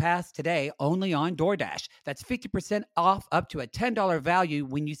Dash Pass today only on DoorDash. That's 50% off up to a $10 value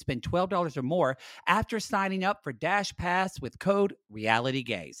when you spend $12 or more after signing up for Dash Pass with code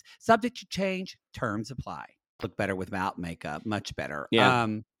RealityGaze. Subject to change, terms apply. Look better without makeup, much better. Yeah.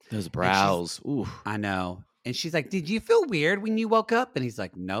 Those brows. Ooh. I know. And she's like, did you feel weird when you woke up? And he's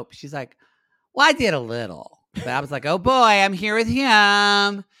like, nope. She's like, well, I did a little. But I was like, oh boy, I'm here with him.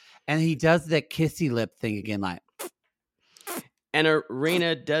 And he does that kissy lip thing again, like. And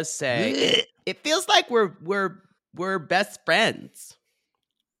Irina does say, it feels like we're best friends.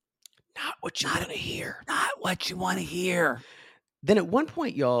 Not what you want to hear. Not what you want to hear. Then at one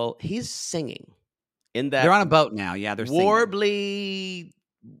point, y'all, he's singing in that. They're on a boat now. Yeah, they're singing. Warbly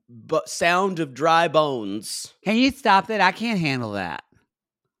sound of dry bones. Can you stop that? I can't handle that.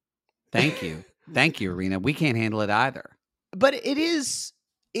 Thank you. Thank you, Irina. We can't handle it either. But it is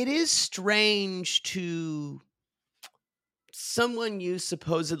strange to someone you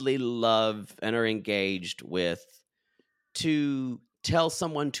supposedly love and are engaged with to tell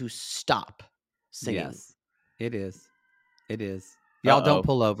someone to stop singing. Yes, it is. It is. Y'all don't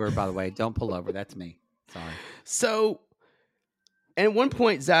pull over, by the way. Don't pull over. That's me. Sorry. So, and at one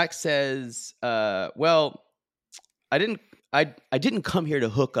point, Zach says, well, I didn't come here to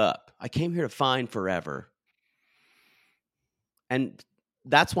hook up. I came here to find forever. And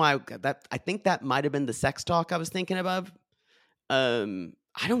that's why I think that might have been the sex talk I was thinking of. I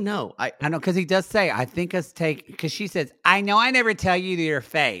don't know. I know, because he does say, I think us take, because she says, I know I never tell you to your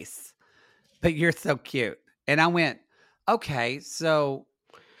face, but you're so cute. And I went, okay, so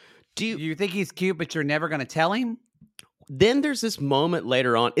do you think he's cute, but you're never going to tell him? Then there's this moment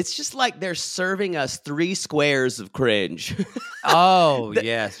later on. It's just like they're serving us 3 squares of cringe. Oh,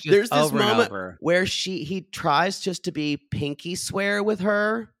 yes. There's this moment where he tries just to be pinky swear with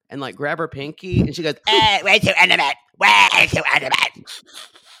her and like grab her pinky. And she goes, way too intimate. Way too intimate.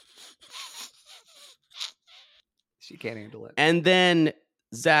 She can't handle it. And then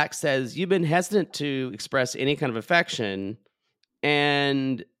Zach says, you've been hesitant to express any kind of affection.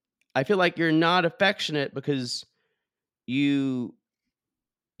 And I feel like you're not affectionate because you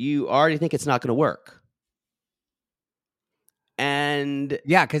already think it's not going to work. And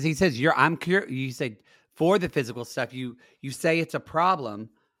yeah, because he says I'm curious. You say for the physical stuff, you say it's a problem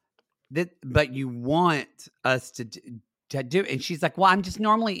but you want us to do it. And she's like, well, I'm just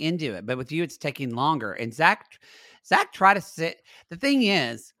normally into it, but with you, it's taking longer. And Zach tried to sit. The thing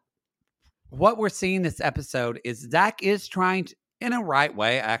is, what we're seeing this episode is Zach is trying to, in a right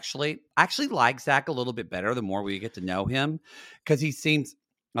way, actually like Zach a little bit better the more we get to know him, because he seems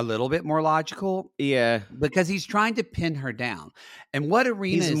a little bit more logical. Yeah. Because he's trying to pin her down. And what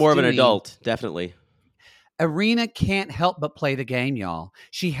Irina He's more of an adult, definitely. Irina can't help but play the game, y'all.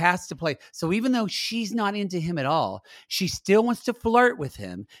 She has to play. So even though she's not into him at all, she still wants to flirt with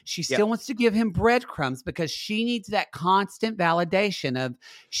him. She still wants to give him breadcrumbs because she needs that constant validation of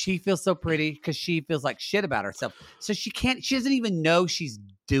she feels so pretty because she feels like shit about herself. So she doesn't even know she's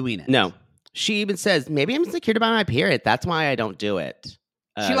doing it. No. She even says, maybe I'm insecure about my period. That's why I don't do it.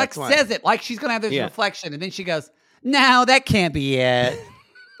 She says it like she's going to have this reflection. And then she goes, no, that can't be it.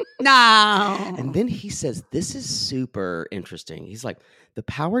 No. And then he says, this is super interesting. He's like, the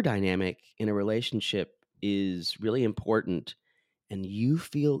power dynamic in a relationship is really important. And you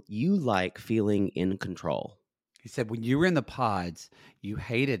like feeling in control. He said, when you were in the pods, you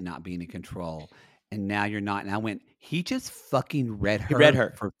hated not being in control. And now you're not. And I went, he just fucking read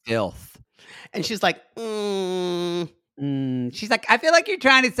her for filth. And she's like, She's like, I feel like you're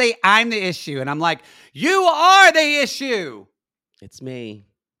trying to say I'm the issue. And I'm like, you are the issue. It's me.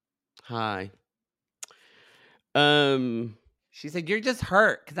 Hi. She said, you're just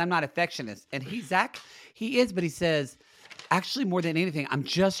hurt because I'm not affectionate. And Zach, he is, but he says, actually, more than anything, I'm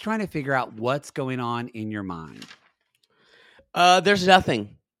just trying to figure out what's going on in your mind. There's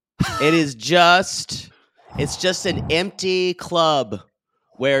nothing. It's just an empty club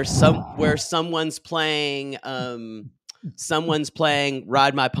where someone's playing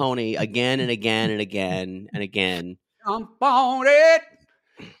Ride My Pony again and again and again and again. Jump on it.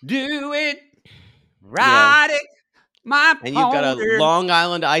 Do it, ride it, my pony. And you've got a Long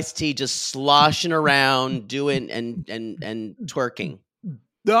Island iced tea just sloshing around, doing and twerking.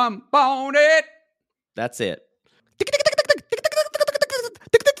 Jump on it. That's it.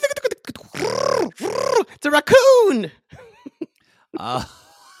 It's a raccoon.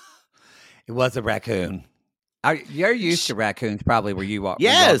 It was a raccoon. You're used to raccoons, probably where you all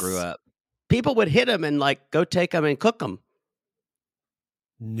yes. grew up. people would hit him and like go take him and cook them.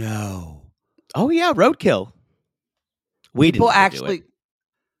 No. Oh yeah, roadkill. We People didn't ever do actually. it.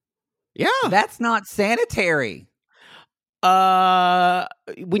 Yeah. That's not sanitary.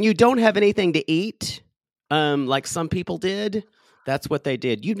 When you don't have anything to eat, like some people did, that's what they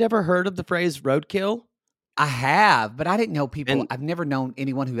did. You've never heard of the phrase roadkill? I have, but I didn't know people. And- I've never known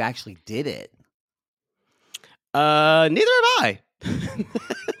anyone who actually did it. Neither have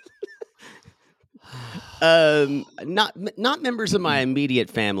I. Not members of my immediate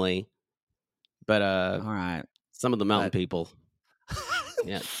family, but All right. some of the mountain people.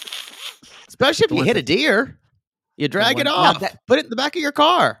 Yeah. Especially if you hit a deer. You drag it Now off, that- put it in the back of your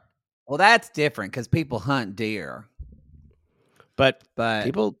car. Well, that's different because people hunt deer. But But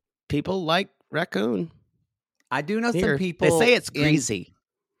people like raccoon. I do know Deer. some people. They say it's in- greasy.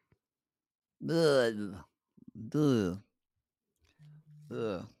 Ugh. Ugh.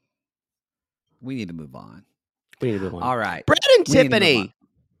 Ugh. We need to move on. We need to move on. All right. Brett and We need to move Tiffany. on.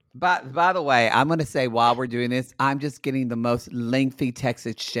 By the way, I'm going to say while we're doing this, I'm just getting the most lengthy text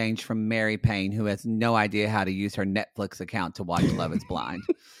exchange from Mary Payne, who has no idea how to use her Netflix account to watch Love is Blind.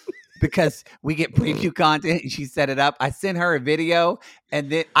 Because we get preview content and she set it up. I sent her a video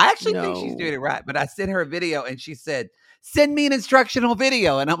and then I actually think she's No. doing it right, but I sent her a video and she said, send me an instructional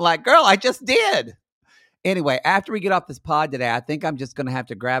video. And I'm like, girl, I just did. Anyway, after we get off this pod today, I think I'm just going to have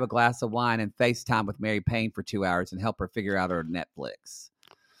to grab a glass of wine and FaceTime with Mary Payne for 2 hours and help her figure out her Netflix.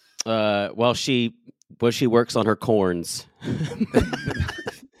 Well, she works on her corns.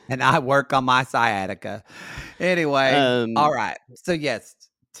 And I work on my sciatica. Anyway, all right. So yes,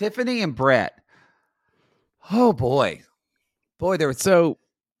 Tiffany and Brett. Oh boy. There was So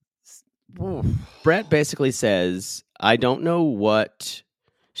Brett basically says, I don't know what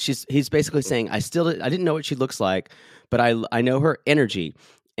he's basically saying, I didn't know what she looks like, but I know her energy.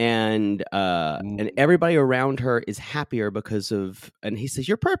 And everybody around her is happier because of, and he says,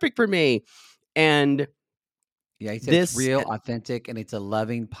 you're perfect for me. And yeah, he said it's real, authentic, and it's a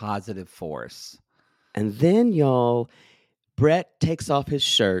loving, positive force. And then y'all, Brett takes off his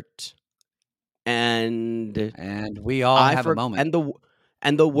shirt and we all have a moment.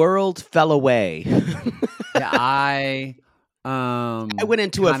 And the world fell away. Yeah, I went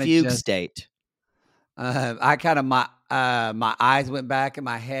into a fugue state. I kind of my eyes went back in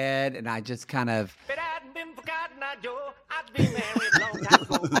my head, and I just kind of. But I'd been forgotten, Joe. I'd been married long time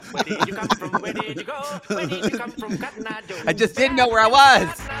ago. Where did you come from? Where did you go? Where did you come from, Cotton Eye Joe? I just didn't know where I was.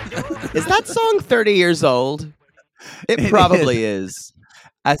 Is that song 30 years old? It probably is.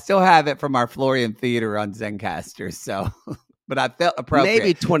 I still have it from our Florian Theater on Zencaster, so. But I felt appropriate.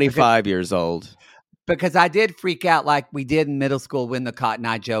 Maybe 25 years old. Because I did freak out like we did in middle school when the Cotton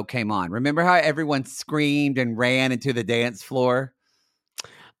Eye Joe came on. Remember how everyone screamed and ran into the dance floor?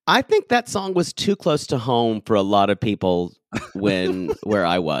 I think that song was too close to home for a lot of people where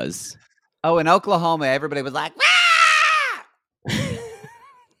I was. Oh, in Oklahoma, everybody was like, "Wah!"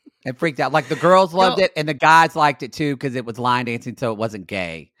 and freaked out. Like the girls loved it and the guys liked it too because it was line dancing, so it wasn't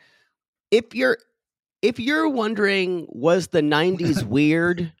gay. If you're wondering, was the 90s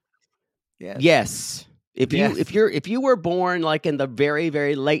weird? Yes. If you were born like in the very,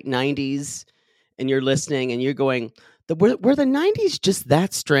 very late 90s and you're listening and you're going, were the 90s just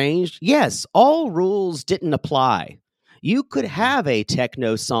that strange? Yes, all rules didn't apply. You could have a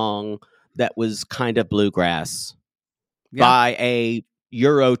techno song that was kind of bluegrass by a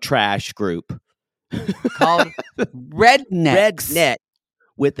Euro trash group called Rednecks. Redneck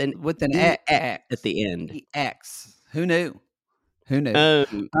with an X at the end. X. Who knew?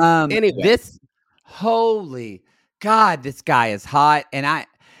 Anyway. Holy God, this guy is hot. And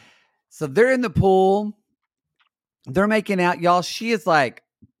so they're in the pool. They're making out, y'all. She is like,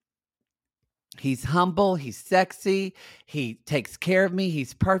 he's humble. He's sexy. He takes care of me.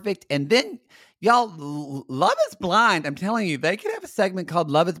 He's perfect. And then, y'all, Love is Blind. I'm telling you, they could have a segment called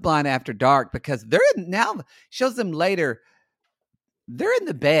Love is Blind After Dark because shows them later. They're in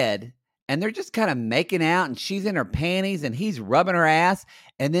the bed. And they're just kind of making out, and she's in her panties, and he's rubbing her ass.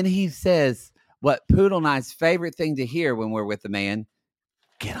 And then he says, what Poodle and I's favorite thing to hear when we're with the man,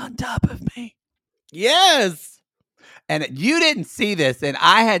 get on top of me. Yes. And you didn't see this, and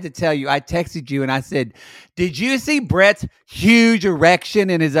I had to tell you, I texted you, and I said, did you see Brett's huge erection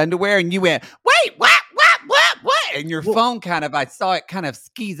in his underwear? And you went, wait, what? And your phone I saw it kind of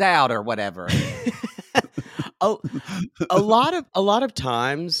skis out or whatever. A lot of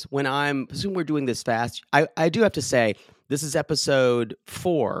times when we're doing this fast, I do have to say this is episode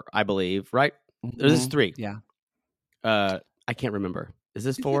 4, I believe, right? Mm-hmm. Or this is 3. Yeah. I can't remember. Is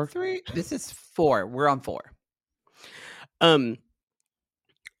this 4? 3? This is 4. We're on 4.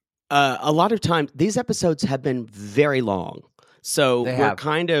 A lot of times, these episodes have been very long. So They we're have.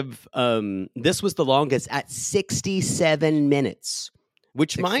 kind of, this was the longest at 67 minutes,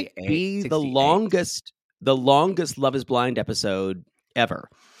 which might 68, be 68. the longest Love is Blind episode ever.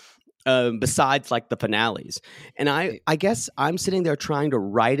 Besides like the finales. And I guess I'm sitting there trying to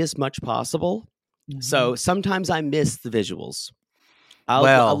write as much possible. So sometimes I miss the visuals. I'll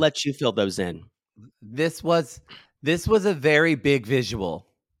Well, let you fill those in. this was a very big visual.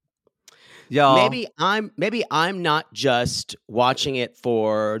 Y'all. Maybe I'm not just watching it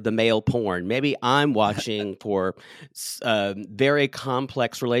for the male porn. Maybe I'm watching for very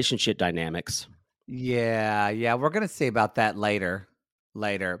complex relationship dynamics. Yeah, we're gonna see about that later.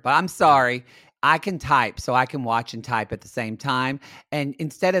 But I'm sorry, I can type, so I can watch and type at the same time. And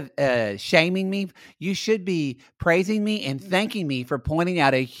instead of shaming me, you should be praising me and thanking me for pointing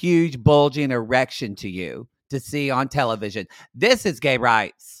out a huge bulging erection to you to see on television. This is gay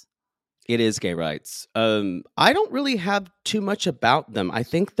rights. It is gay rights. I don't really have too much about them. I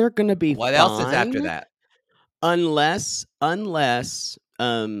think they're going to be What else is after fine, that? unless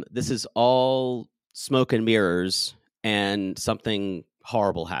this is all smoke and mirrors and something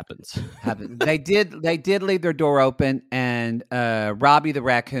horrible happens. They did leave their door open, and Robbie the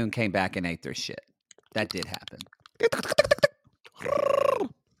raccoon came back and ate their shit. That did happen.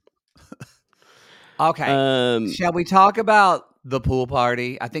 Okay. Shall we talk about the pool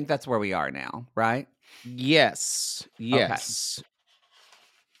party? I think that's where we are now, right? Yes.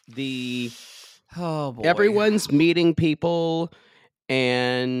 Oh boy. Everyone's meeting people,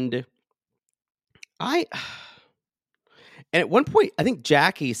 and at one point, I think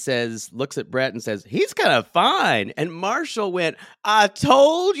Jackie looks at Brett and says, "He's kind of fine." And Marshall went, "I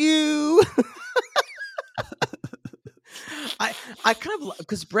told you." I kind of,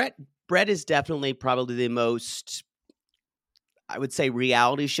 because Brett is definitely probably the most, I would say,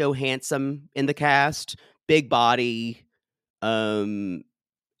 reality show handsome in the cast. Big body, and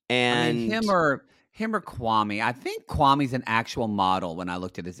I mean, him or Kwame. I think Kwame's an actual model when I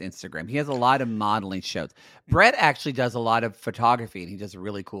looked at his Instagram. He has a lot of modeling shows. Brett actually does a lot of photography, and he does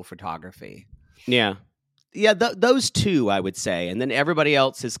really cool photography. Yeah. Those two, I would say, and then everybody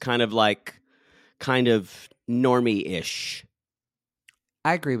else is kind of normie-ish.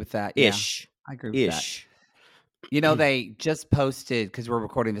 I agree with that. Ish. Yeah, I agree with that. You know, they just posted, because we're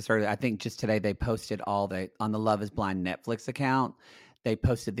recording this early, I think just today they posted on the Love is Blind Netflix account. They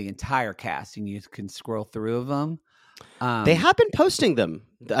posted the entire cast, and you can scroll through of them. They have been posting them.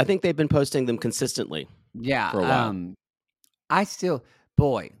 I think they've been posting them consistently. Yeah. For a while. I still,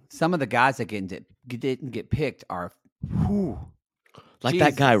 some of the guys that didn't get picked are, like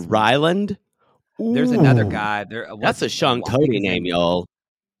that guy Ryland. There's another guy. That's a Sean Cody name, y'all.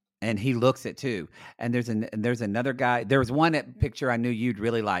 And he looks it too. And there's another guy. There was one picture I knew you'd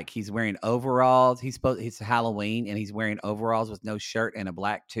really like. He's wearing overalls. It's Halloween, and he's wearing overalls with no shirt and a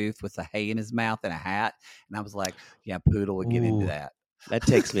black tooth with a hay in his mouth and a hat. And I was like, yeah, Poodle would get into that. That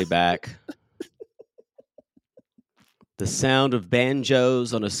takes me back. The sound of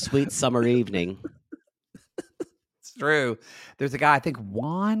banjos on a sweet summer evening. It's true. There's a guy, I think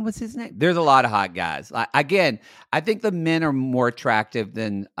Juan was his name. There's a lot of hot guys. Again, I think the men are more attractive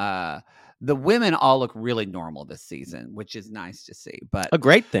than the women. All look really normal this season, which is nice to see. But a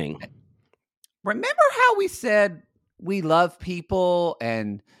great thing. Remember how we said we love people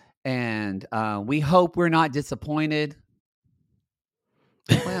and we hope we're not disappointed?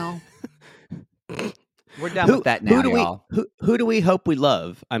 Well, we're done with that now, y'all. Who do we hope we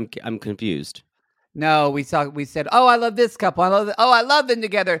love? I'm confused. No, we said, oh, I love this couple. I love them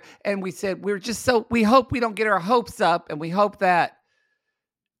together. And we said, we hope we don't get our hopes up, and we hope that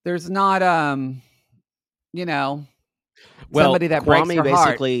there's not, somebody that breaks our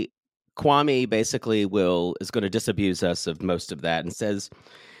heart. Kwame basically is going to disabuse us of most of that and says,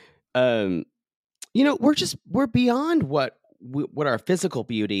 we're beyond what our physical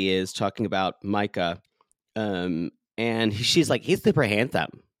beauty is, talking about Micah. And she's like, he's super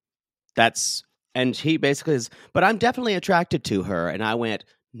handsome. And he basically is, but I'm definitely attracted to her. And I went,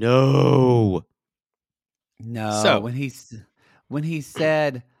 no. So when he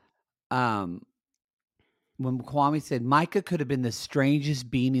said, when Kwame said, Micah could have been the strangest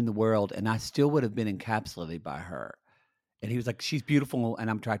being in the world, and I still would have been encapsulated by her. And he was like, she's beautiful, and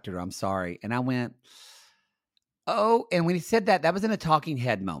I'm attracted to her. I'm sorry. And I went, oh, and when he said that was in a talking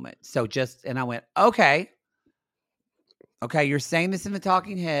head moment. And I went, okay, you're saying this in the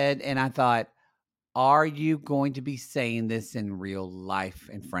talking head. And I thought, are you going to be saying this in real life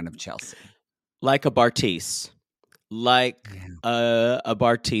in front of Chelsea? Like a Bartice. A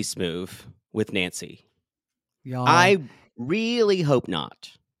Bartice move with Nancy. Y'all. I really hope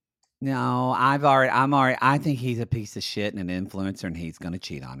not. No, I think he's a piece of shit and an influencer, and he's gonna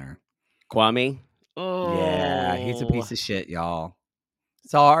cheat on her. Kwame. Yeah, he's a Oh, piece of shit, y'all.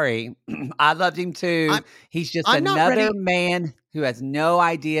 Sorry. I loved him too. I'm He's just I'm not another ready. man who has no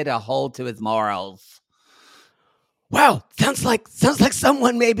idea to hold to his morals. Wow, sounds like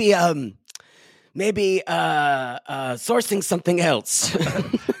someone maybe sourcing something else.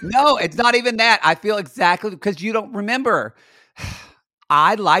 No, it's not even that. I feel exactly because you don't remember.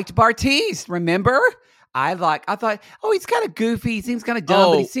 I liked Bartiz, remember? I thought, oh, he's kind of goofy. He seems kind of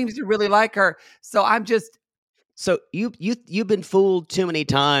dumb, but he Oh. seems to really like her. So I'm just So you've been fooled too many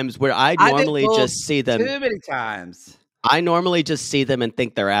times where I I've been normally fooled just see them. too many times. I normally just see them and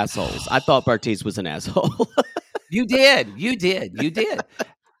think they're assholes. I thought Bartiz was an asshole. You did.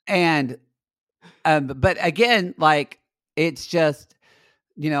 And but again, like it's just,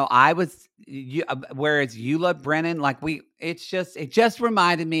 I was whereas you love Brennan, like it just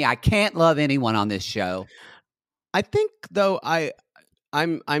reminded me I can't love anyone on this show. I think though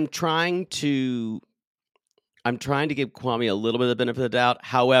I'm trying to give Kwame a little bit of the benefit of the doubt.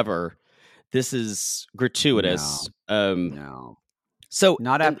 However, this is gratuitous. No. So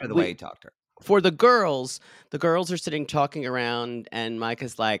Not and after the way he talked to her. for the girls are sitting talking around, and Mike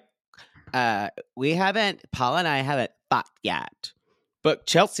is like, Paul and I haven't fought yet. But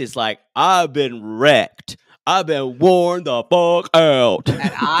Chelsea's like, I've been wrecked. I've been worn the fuck out.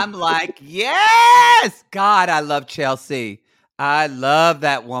 And I'm like, yes! God, I love Chelsea. I love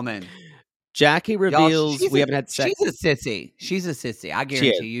that woman. Jackie Y'all, reveals we haven't had sex. She's a sissy. I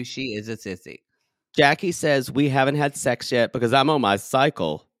guarantee you she is a sissy. Jackie says we haven't had sex yet because I'm on my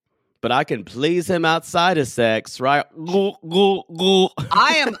cycle, but I can please him outside of sex, right?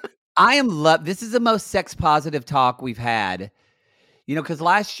 I am love. This is the most sex positive talk we've had. Because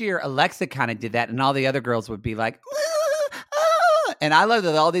last year Alexa kind of did that, and all the other girls would be like, and I love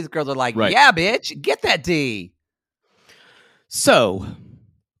that all these girls are like, Right. yeah, bitch, get that D. So,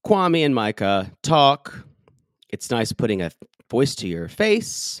 Kwame and Micah talk. It's nice putting a voice to your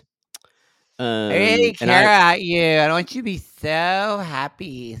face. I really and care about you. I want you to be so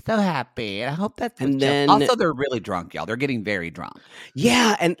happy. And I hope that's And what then- also they're really drunk, y'all. They're getting very drunk.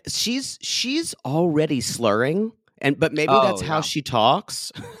 Yeah, and she's already slurring, but maybe Oh, that's how yeah. she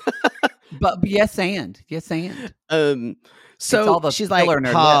talks. But yes, and So it's all the she's like, filler in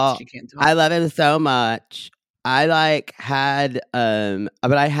her Paul, lips. She can't talk. I love him so much. I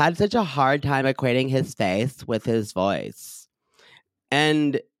but I had such a hard time equating his face with his voice.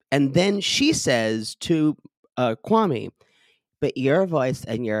 And then she says to Kwame, but your voice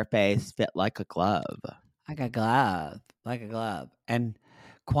and your face fit like a glove. like a glove. And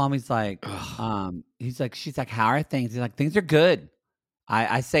Kwame's like, she's like, how are things? He's like, things are good.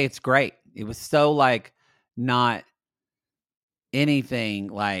 I say it's great. It was so like not anything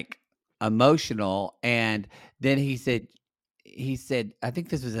like emotional. And then he said, I think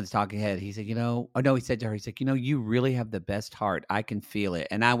this was in his talking head. He said, he said to her, he's like, you really have the best heart. I can feel it.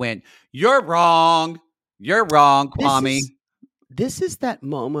 And I went, you're wrong. You're wrong, Kwame. This is that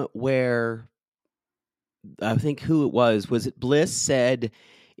moment where I think who it was it Bliss said,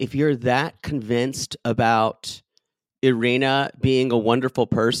 if you're that convinced about Irina being a wonderful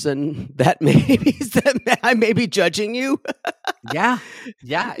person, that means that I may be judging you. Yeah.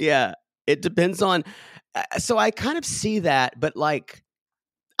 Yeah. It depends on. So I kind of see that, but like,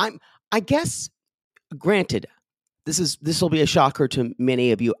 I guess, granted, this will be a shocker to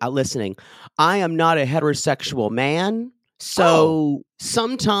many of you listening. I am not a heterosexual man, so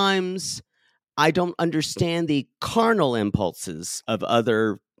sometimes I don't understand the carnal impulses of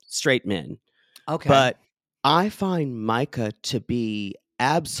other straight men. Okay. But I find Micah to be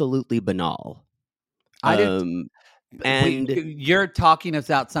absolutely banal. I did. And You're talking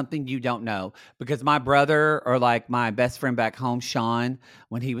about something you don't know, because my brother, or like my best friend back home, Sean,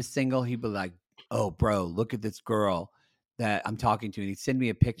 when he was single, he'd be like, oh, bro, look at this girl that I'm talking to. And he'd send me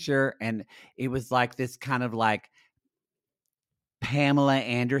a picture, and it was like this kind of like Pamela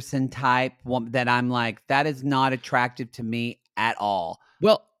Anderson type woman that I'm like, that is not attractive to me at all.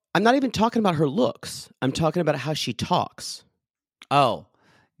 well, I'm not even talking about her looks. I'm talking about how she talks. Oh,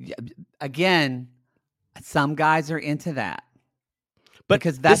 again, some guys are into that. But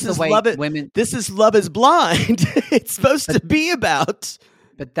because that's this the is way women. This is Love Is Blind. It's supposed to be about.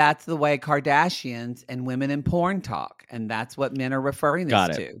 But that's the way Kardashians and women in porn talk, and that's what men are referring this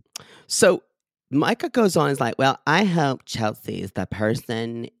Got it. to. So Micah goes on, is like, well, I hope Chelsea is the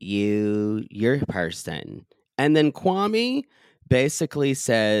person your person. And then Kwame basically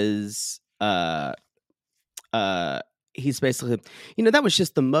says, he's basically, that was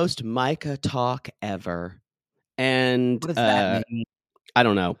just the most Micah talk ever. And What does that mean? I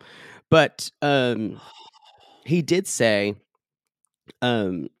don't know. But he did say,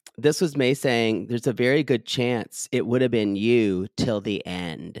 this was May saying, there's a very good chance it would have been you till the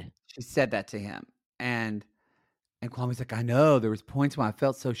end. She said that to him. And Kwame's like, I know. There was points when I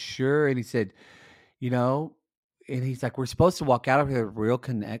felt so sure. And he said, and he's like, we're supposed to walk out of here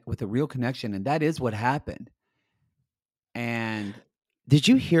with a real connection. And that is what happened. And did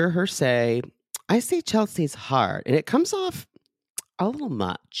you hear her say, I see Chelsea's heart, and it comes off a little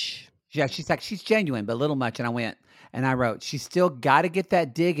much. Yeah, she's like, she's genuine, but a little much. And I wrote, she's still got to get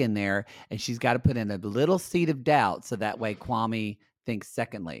that dig in there, and she's got to put in a little seed of doubt so that way Kwame thinks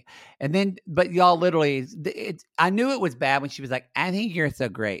secondly. And then, but y'all literally, I knew it was bad when she was like, I think you're so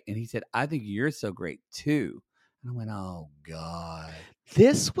great. And he said, I think you're so great too. And I went, oh God.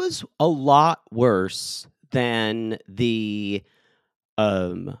 This was a lot worse than the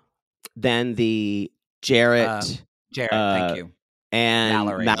Jarrett, thank you,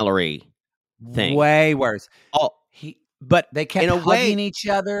 and Mallory thing. Way worse. Oh, but they kept hugging each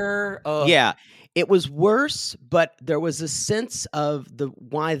other. Ugh. Yeah, it was worse. But there was a sense of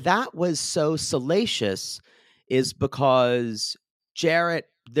why that was so salacious is because Jarrett.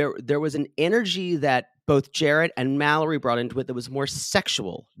 There was an energy that both Jarrett and Mallory brought into it that was more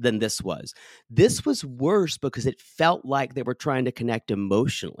sexual than this was. This was worse because it felt like they were trying to connect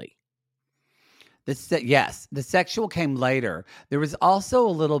emotionally. Yes, the sexual came later. There was also a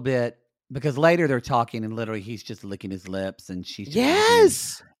little bit, because later they're talking and literally he's just licking his lips and she's just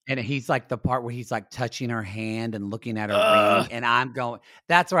yes. And he's like the part where he's like touching her hand and looking at her ring. And I'm going,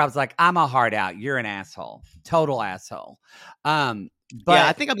 that's where I was like, I'm a hard out. You're an asshole. Total asshole. But yeah,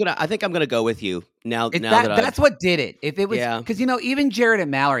 I think I'm gonna go with you now. That's what did it. If it was because even Jarrett and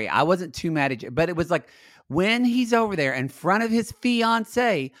Mallory, I wasn't too mad at Jarrett, but it was like when he's over there in front of his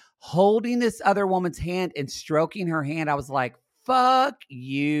fiance, holding this other woman's hand and stroking her hand, I was like, "Fuck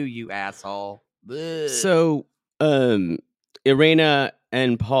you, you asshole." Ugh. So, Irina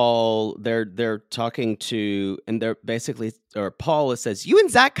and Paul, they're talking to, and they're basically, or Paul says, "You and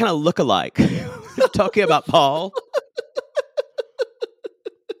Zach kind of look alike." Talking about Paul.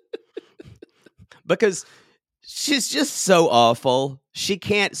 Because she's just so awful. She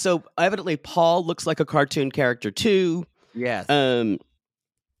can't. So evidently, Paul looks like a cartoon character too. Yes.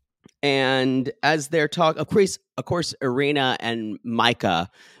 And as they're talking, of course, Irina and Micah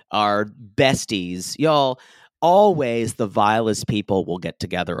are besties. Y'all, always the vilest people will get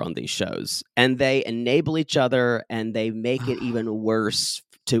together on these shows, and they enable each other, and they make it even worse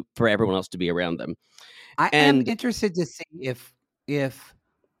for everyone else to be around them. I am interested to see if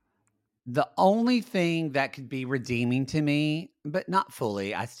the only thing that could be redeeming to me, but not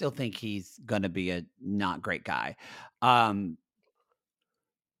fully, I still think he's going to be a not great guy.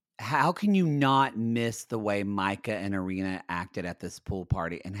 How can you not miss the way Micah and Irina acted at this pool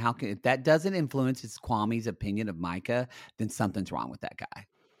party? And if that doesn't influence Kwame's opinion of Micah, then something's wrong with that guy.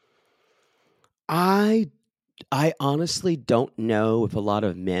 I honestly don't know if a lot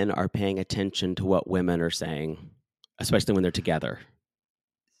of men are paying attention to what women are saying, especially when they're together.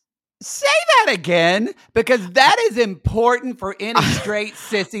 Say that again, because that is important for any straight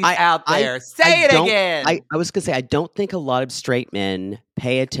sissies out there. Say it again. I was going to say, I don't think a lot of straight men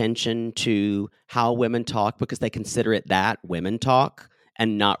pay attention to how women talk because they consider it that women talk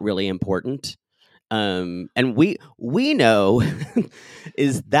and not really important. And we know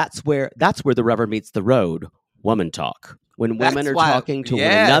is that's where the rubber meets the road. Woman talk. When women are talking to one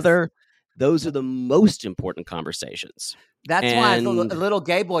another, those are the most important conversations. That's why as a little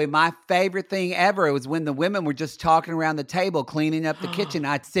gay boy, my favorite thing ever was when the women were just talking around the table, cleaning up the kitchen.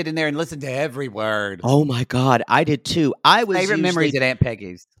 I'd sit in there and listen to every word. Oh my God, I did too. Favorite memories at Aunt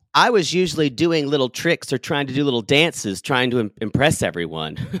Peggy's. I was usually doing little tricks or trying to do little dances, trying to impress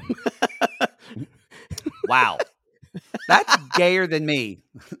everyone. Wow. That's gayer than me.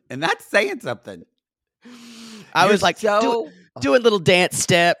 And that's saying something. I was like doing little dance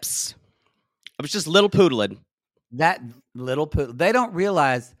steps. I was just little poodling. That little poodle. They don't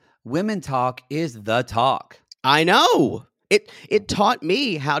realize women talk is the talk. I know. It taught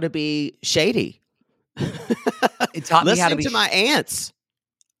me how to be shady. It taught me how to be my aunts.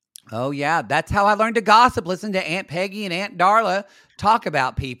 Oh, yeah. That's how I learned to gossip. Listen to Aunt Peggy and Aunt Darla talk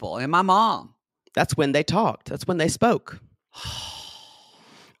about people and my mom. That's when they talked. That's when they spoke.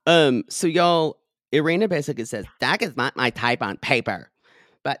 So y'all, Irina basically says, that is not my type on paper.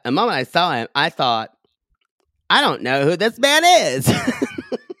 But the moment I saw him, I thought, I don't know who this man is.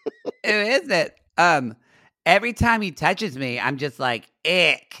 Who is it? Every time he touches me, I'm just like,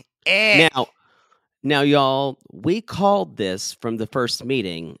 ick. Now, y'all, we called this from the first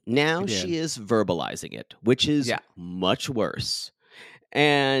meeting. Now she is verbalizing it, which is much worse.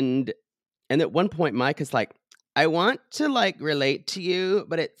 And at one point, Mike is like, I want to like relate to you,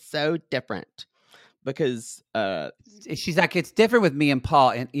 but it's so different because She's like, it's different with me and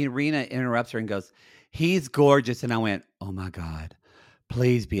Paul. And Irina interrupts her and goes, he's gorgeous. And I went, oh my God,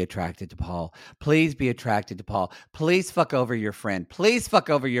 please be attracted to Paul. Please be attracted to Paul. Please fuck over your friend. Please fuck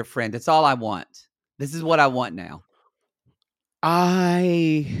over your friend. That's all I want. This is what I want now.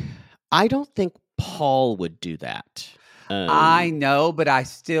 I don't think Paul would do that. I know, but I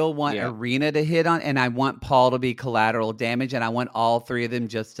still want Irina to hit on, and I want Paul to be collateral damage, and I want all three of them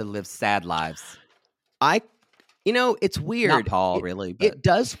just to live sad lives. It's weird. Not Paul, really. But. It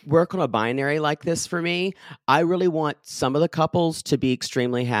does work on a binary like this for me. I really want some of the couples to be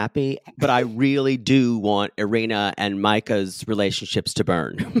extremely happy, but I really do want Irina and Micah's relationships to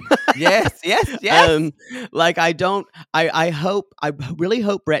burn. Yes. I really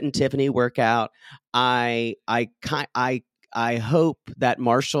hope Brett and Tiffany work out. I hope that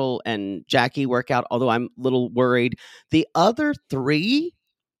Marshall and Jackie work out, although I'm a little worried. The other three,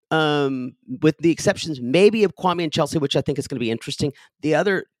 with the exceptions maybe of Kwame and Chelsea, which I think is going to be interesting. The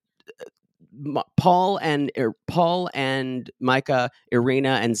other, Paul and Micah, Irina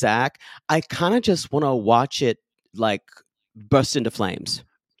and Zach, I kind of just want to watch it like burst into flames.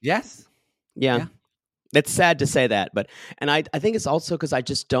 Yes. Yeah. It's sad to say that, but I think it's also because I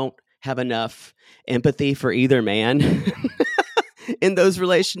just don't have enough empathy for either man in those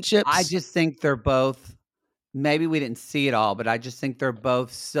relationships. I just think they're both. Maybe we didn't see it all, but I just think they're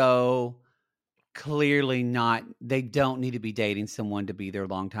both so clearly not. They don't need to be dating someone to be their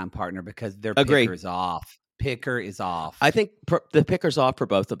longtime partner because their picker is off. Picker is off. I think the picker's off for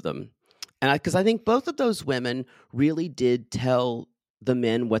both of them, and because I think both of those women really did tell the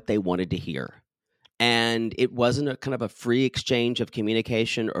men what they wanted to hear, and it wasn't a kind of a free exchange of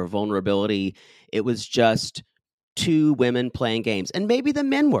communication or vulnerability. It was just two women playing games, and maybe the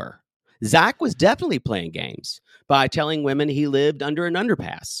men were. Zach was definitely playing games by telling women he lived under an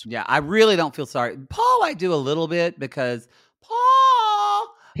underpass. Yeah, I really don't feel sorry. Paul, I do a little bit because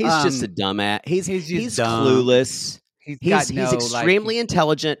Paul... He's just a dumbass. He's dumb. Clueless. He's no, extremely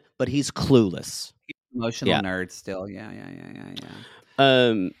intelligent, but he's clueless. He's an emotional nerd still. Yeah.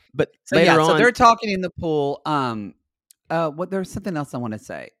 But later on... So they're talking in the pool. There's something else I want to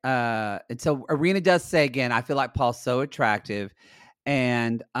say. And so Irina does say again, I feel like Paul's so attractive.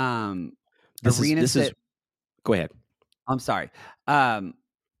 And Irina said, go ahead. I'm sorry.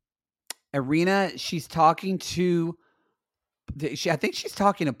 Irina, she's talking to I think she's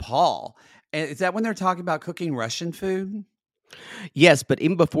talking to Paul. And is that when they're talking about cooking Russian food? Yes, but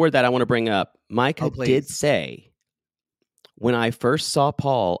even before that, I want to bring up Micah did say, when I first saw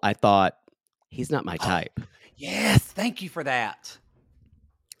Paul, I thought he's not my type. Yes, thank you for that.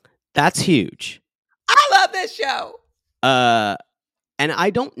 That's huge. I love this show. And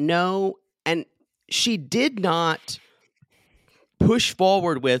I don't know, and she did not push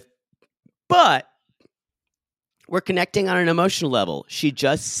forward with, but we're connecting on an emotional level. She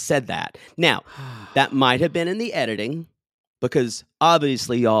just said that. Now, that might have been in the editing, because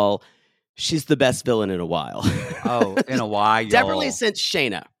obviously, y'all, she's the best villain in a while. Oh, in a while. Definitely since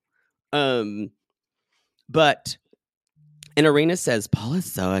Shayna. But, and Irina says, Paul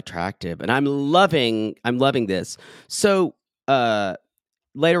is so attractive, and I'm loving this. So,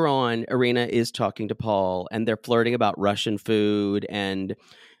 later on, Irina is talking to Paul, and they're flirting about Russian food, and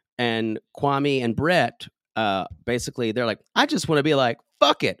Kwame and Brett, basically, they're like, I just want to be like,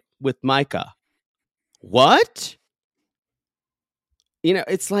 fuck it, with Micah. What?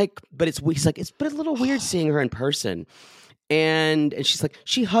 It's like, but it's a little weird seeing her in person. And she's like,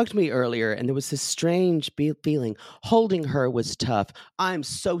 she hugged me earlier, and there was this strange feeling. Holding her was tough. I'm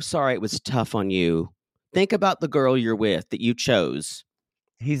so sorry it was tough on you. Think about the girl you're with that you chose.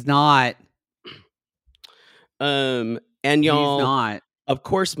 He's not. And y'all, he's not. Of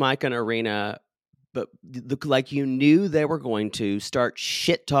course, Mike and Irina, but like you knew they were going to start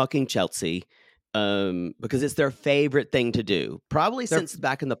shit talking Chelsea, because it's their favorite thing to do, probably since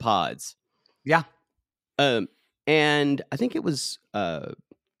back in the pods. Yeah. And I think it was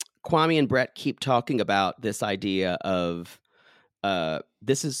Kwame and Brett keep talking about this idea of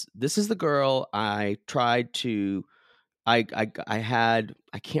this is the girl I tried to. I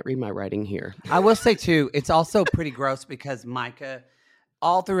can't read my writing here. I will say too, it's also pretty gross because Micah,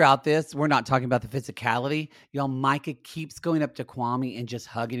 all throughout this, we're not talking about the physicality. Y'all, Micah keeps going up to Kwame and just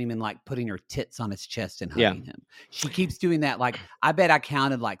hugging him and like putting her tits on his chest and hugging him. She keeps doing that. Like, I bet I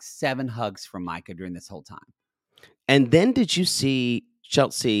counted like 7 hugs from Micah during this whole time. And then did you see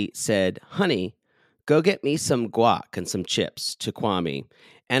Chelsea said, honey, go get me some guac and some chips to Kwame.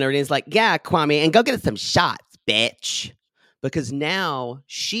 And everybody's like, yeah, Kwame, and go get us some shots, bitch. because now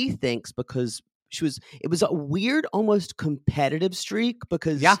she thinks because it was a weird, almost competitive streak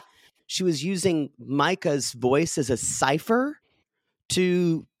because she was using Micah's voice as a cipher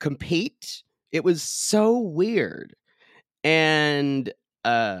to compete. It was so weird. And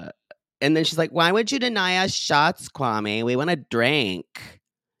then she's like, why would you deny us shots, Kwame? We want a drink.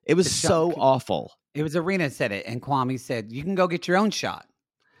 It was so awful. It was Arena said it, and Kwame said, you can go get your own shot.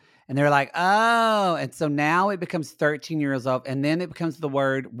 And they're like, oh. And so now it becomes 13 years old. And then it becomes the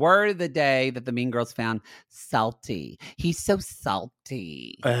word of the day that the Mean Girls found, salty. He's so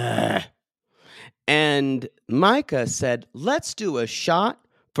salty. And Micah said, let's do a shot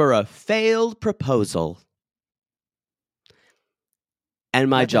for a failed proposal. And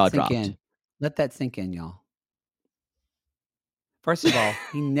my jaw dropped. Let that sink in, y'all. First of all,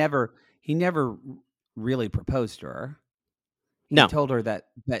 he never really proposed to her. No. He told her that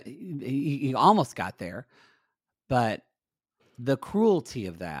he almost got there, but the cruelty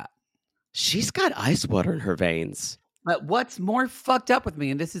of that. She's got ice water in her veins. But what's more fucked up with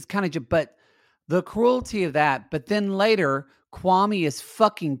me, and this is kind of, but the cruelty of that, but then later, Kwame is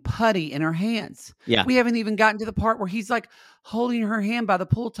fucking putty in her hands. Yeah. We haven't even gotten to the part where he's like holding her hand by the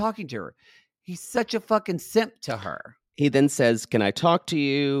pool, talking to her. He's such a fucking simp to her. He then says, can I talk to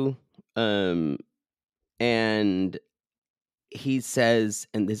you? And he says,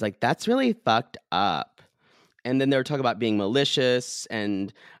 and he's like, that's really fucked up. And then they were talking about being malicious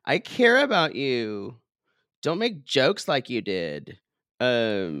and I care about you. Don't make jokes like you did.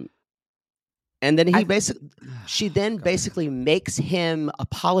 And then she basically makes him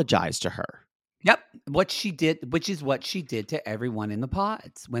apologize to her. Yep. What she did, which is what she did to everyone in the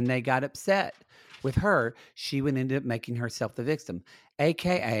pods when they got upset with her, she would end up making herself the victim,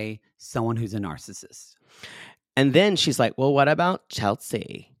 AKA someone who's a narcissist. And then she's like, well, what about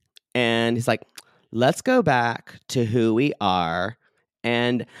Chelsea? And he's like, let's go back to who we are.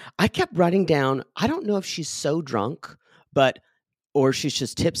 And I kept writing down, I don't know if she's so drunk, or she's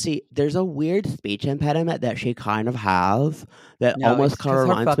just tipsy. There's a weird speech impediment that she kind of has that almost kind of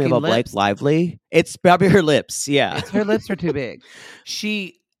reminds me of a Blake Lively. It's probably her lips. Yeah. Her lips are too big.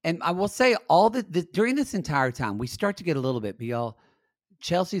 And I will say during this entire time, we start to get a little bit, but y'all,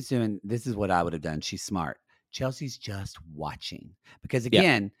 Chelsea's doing, this is what I would have done. She's smart. Chelsea's just watching because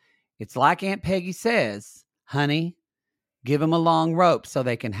again, it's like Aunt Peggy says, honey, give them a long rope so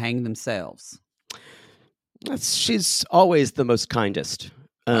they can hang themselves. She's always the most kindest.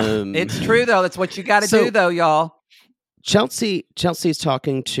 It's true though. That's what you got to do though, y'all. Chelsea's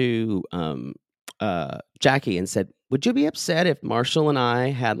talking to Jackie and said, would you be upset if Marshall and I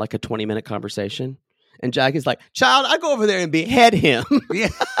had like a 20-minute conversation? And Jackie's like, child, I'd go over there and behead him. Yeah.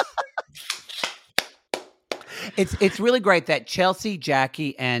 It's really great that Chelsea,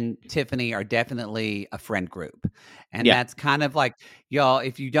 Jackie, and Tiffany are definitely a friend group. And that's kind of like, y'all,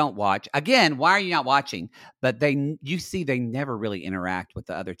 if you don't watch, again, why are you not watching? But you see they never really interact with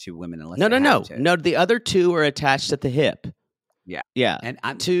the other two women unless No, the other two are attached at the hip. Yeah. Yeah. And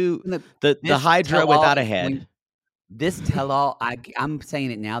I'm to the Hydra without a head. This tell-all, I'm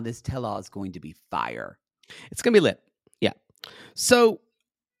saying it now, this tell-all is going to be fire. It's going to be lit. Yeah. So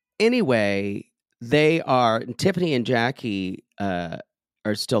anyway, Tiffany and Jackie are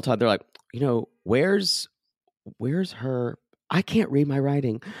still talking. They're like, where's her? I can't read my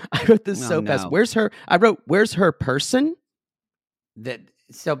writing. I wrote this fast. Where's her? I wrote, where's her person?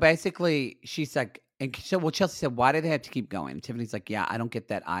 So basically, she's like, Chelsea said, why do they have to keep going? And Tiffany's like, yeah, I don't get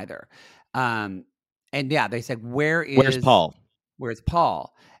that either. And they said, where's Paul? Where's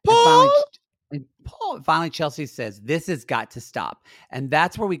Paul? And finally, Chelsea says, this has got to stop. And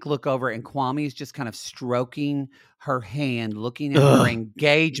that's where we look over and Kwame is just kind of stroking her hand, looking at her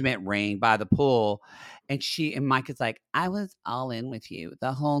engagement ring by the pool. And Mike is like, I was all in with you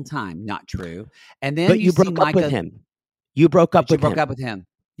the whole time. Not true. And then you broke up with him. You broke up with him.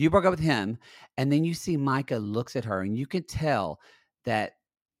 You broke up with him. And then you see Micah looks at her and you can tell that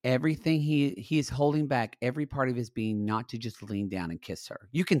everything he is holding back, every part of his being not to just lean down and kiss her.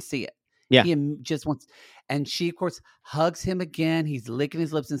 You can see it. Yeah. He just wants, and she, of course, hugs him again. He's licking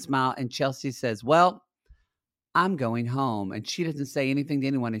his lips and smile. And Chelsea says, well, I'm going home. And she doesn't say anything to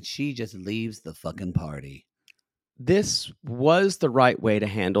anyone. And she just leaves the fucking party. This was the right way to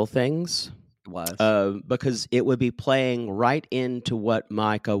handle things. It was. Because it would be playing right into what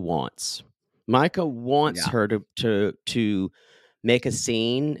Micah wants. Micah wants her to make a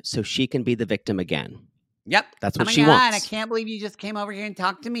scene so she can be the victim again. Yep. That's what she wants. I can't believe you just came over here and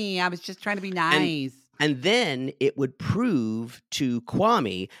talked to me. I was just trying to be nice. And then it would prove to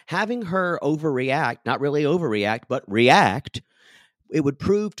Kwame, having her overreact, not really overreact, but react, it would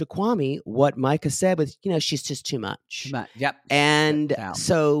prove to Kwame what Micah said with, she's just too much. But, yep. And Out.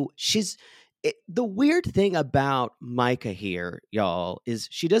 so the weird thing about Micah here, y'all, is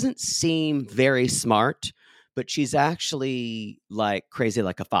she doesn't seem very smart, but she's actually like crazy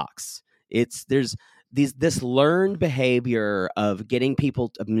like a fox. There's this learned behavior of getting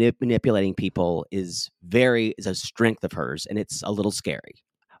people, of manipulating people is a strength of hers, and it's a little scary.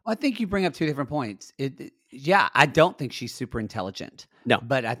 Well, I think you bring up two different points. I don't think she's super intelligent. No.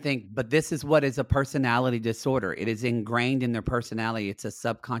 But this is what is a personality disorder. It is ingrained in their personality. It's a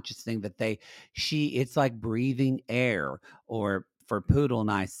subconscious thing that it's like breathing air, or for Poodle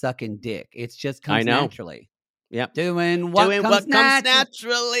and I, sucking dick. It just comes naturally. Yep. Doing what comes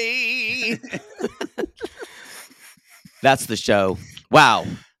naturally. That's the show. Wow.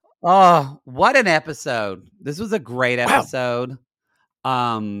 Oh, what an episode. This was a great episode.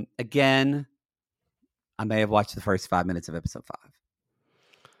 Wow. Again, I may have watched the first 5 minutes of episode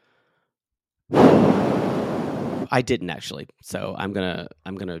 5. I didn't actually. So I'm gonna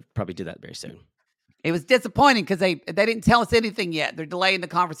probably do that very soon. It was disappointing because they didn't tell us anything yet. They're delaying the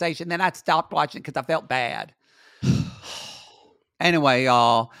conversation. Then I stopped watching because I felt bad. Anyway,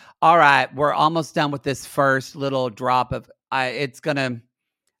 y'all. All right, we're almost done with this first little drop of. It's gonna,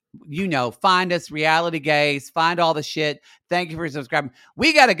 find us, Reality Gaze, find all the shit. Thank you for subscribing.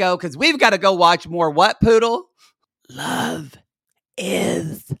 We gotta go because we've got to go watch more. What, Poodle? Love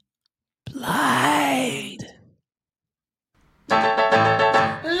is blind.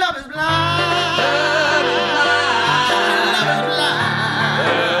 Love is blind.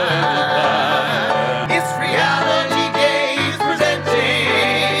 It's Reality Gaze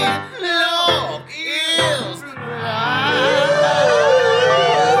presenting Love is Blind.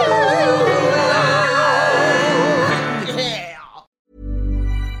 Yeah.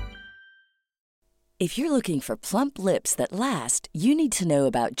 If you're looking for plump lips that last, you need to know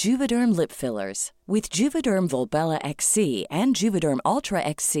about Juvederm lip fillers. With Juvederm Volbella XC and Juvederm Ultra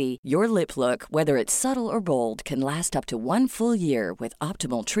XC, your lip look, whether it's subtle or bold, can last up to 1 full year with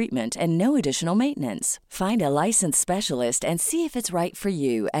optimal treatment and no additional maintenance. Find a licensed specialist and see if it's right for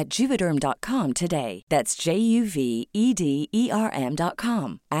you at Juvederm.com today. That's JUVEDERM.com.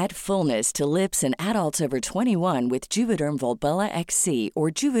 Add fullness to lips in adults over 21 with Juvederm Volbella XC or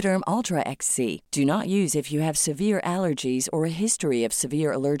Juvederm Ultra XC. Do not use if you have severe allergies or a history of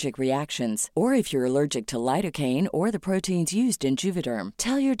severe allergic reactions, or if you're allergic to lidocaine or the proteins used in Juvederm.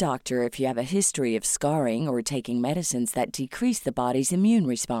 Tell your doctor if you have a history of scarring or taking medicines that decrease the body's immune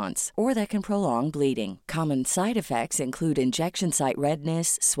response or that can prolong bleeding. Common side effects include injection site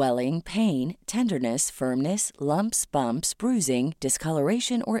redness, swelling, pain, tenderness, firmness, lumps, bumps, bruising,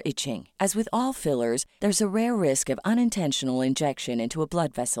 discoloration, or itching. As with all fillers, there's a rare risk of unintentional injection into a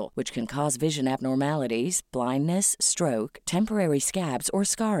blood vessel, which can cause vision abnormalities, blindness, stroke, temporary scabs, or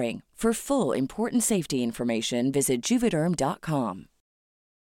scarring. For full, important safety information, visit Juvederm.com.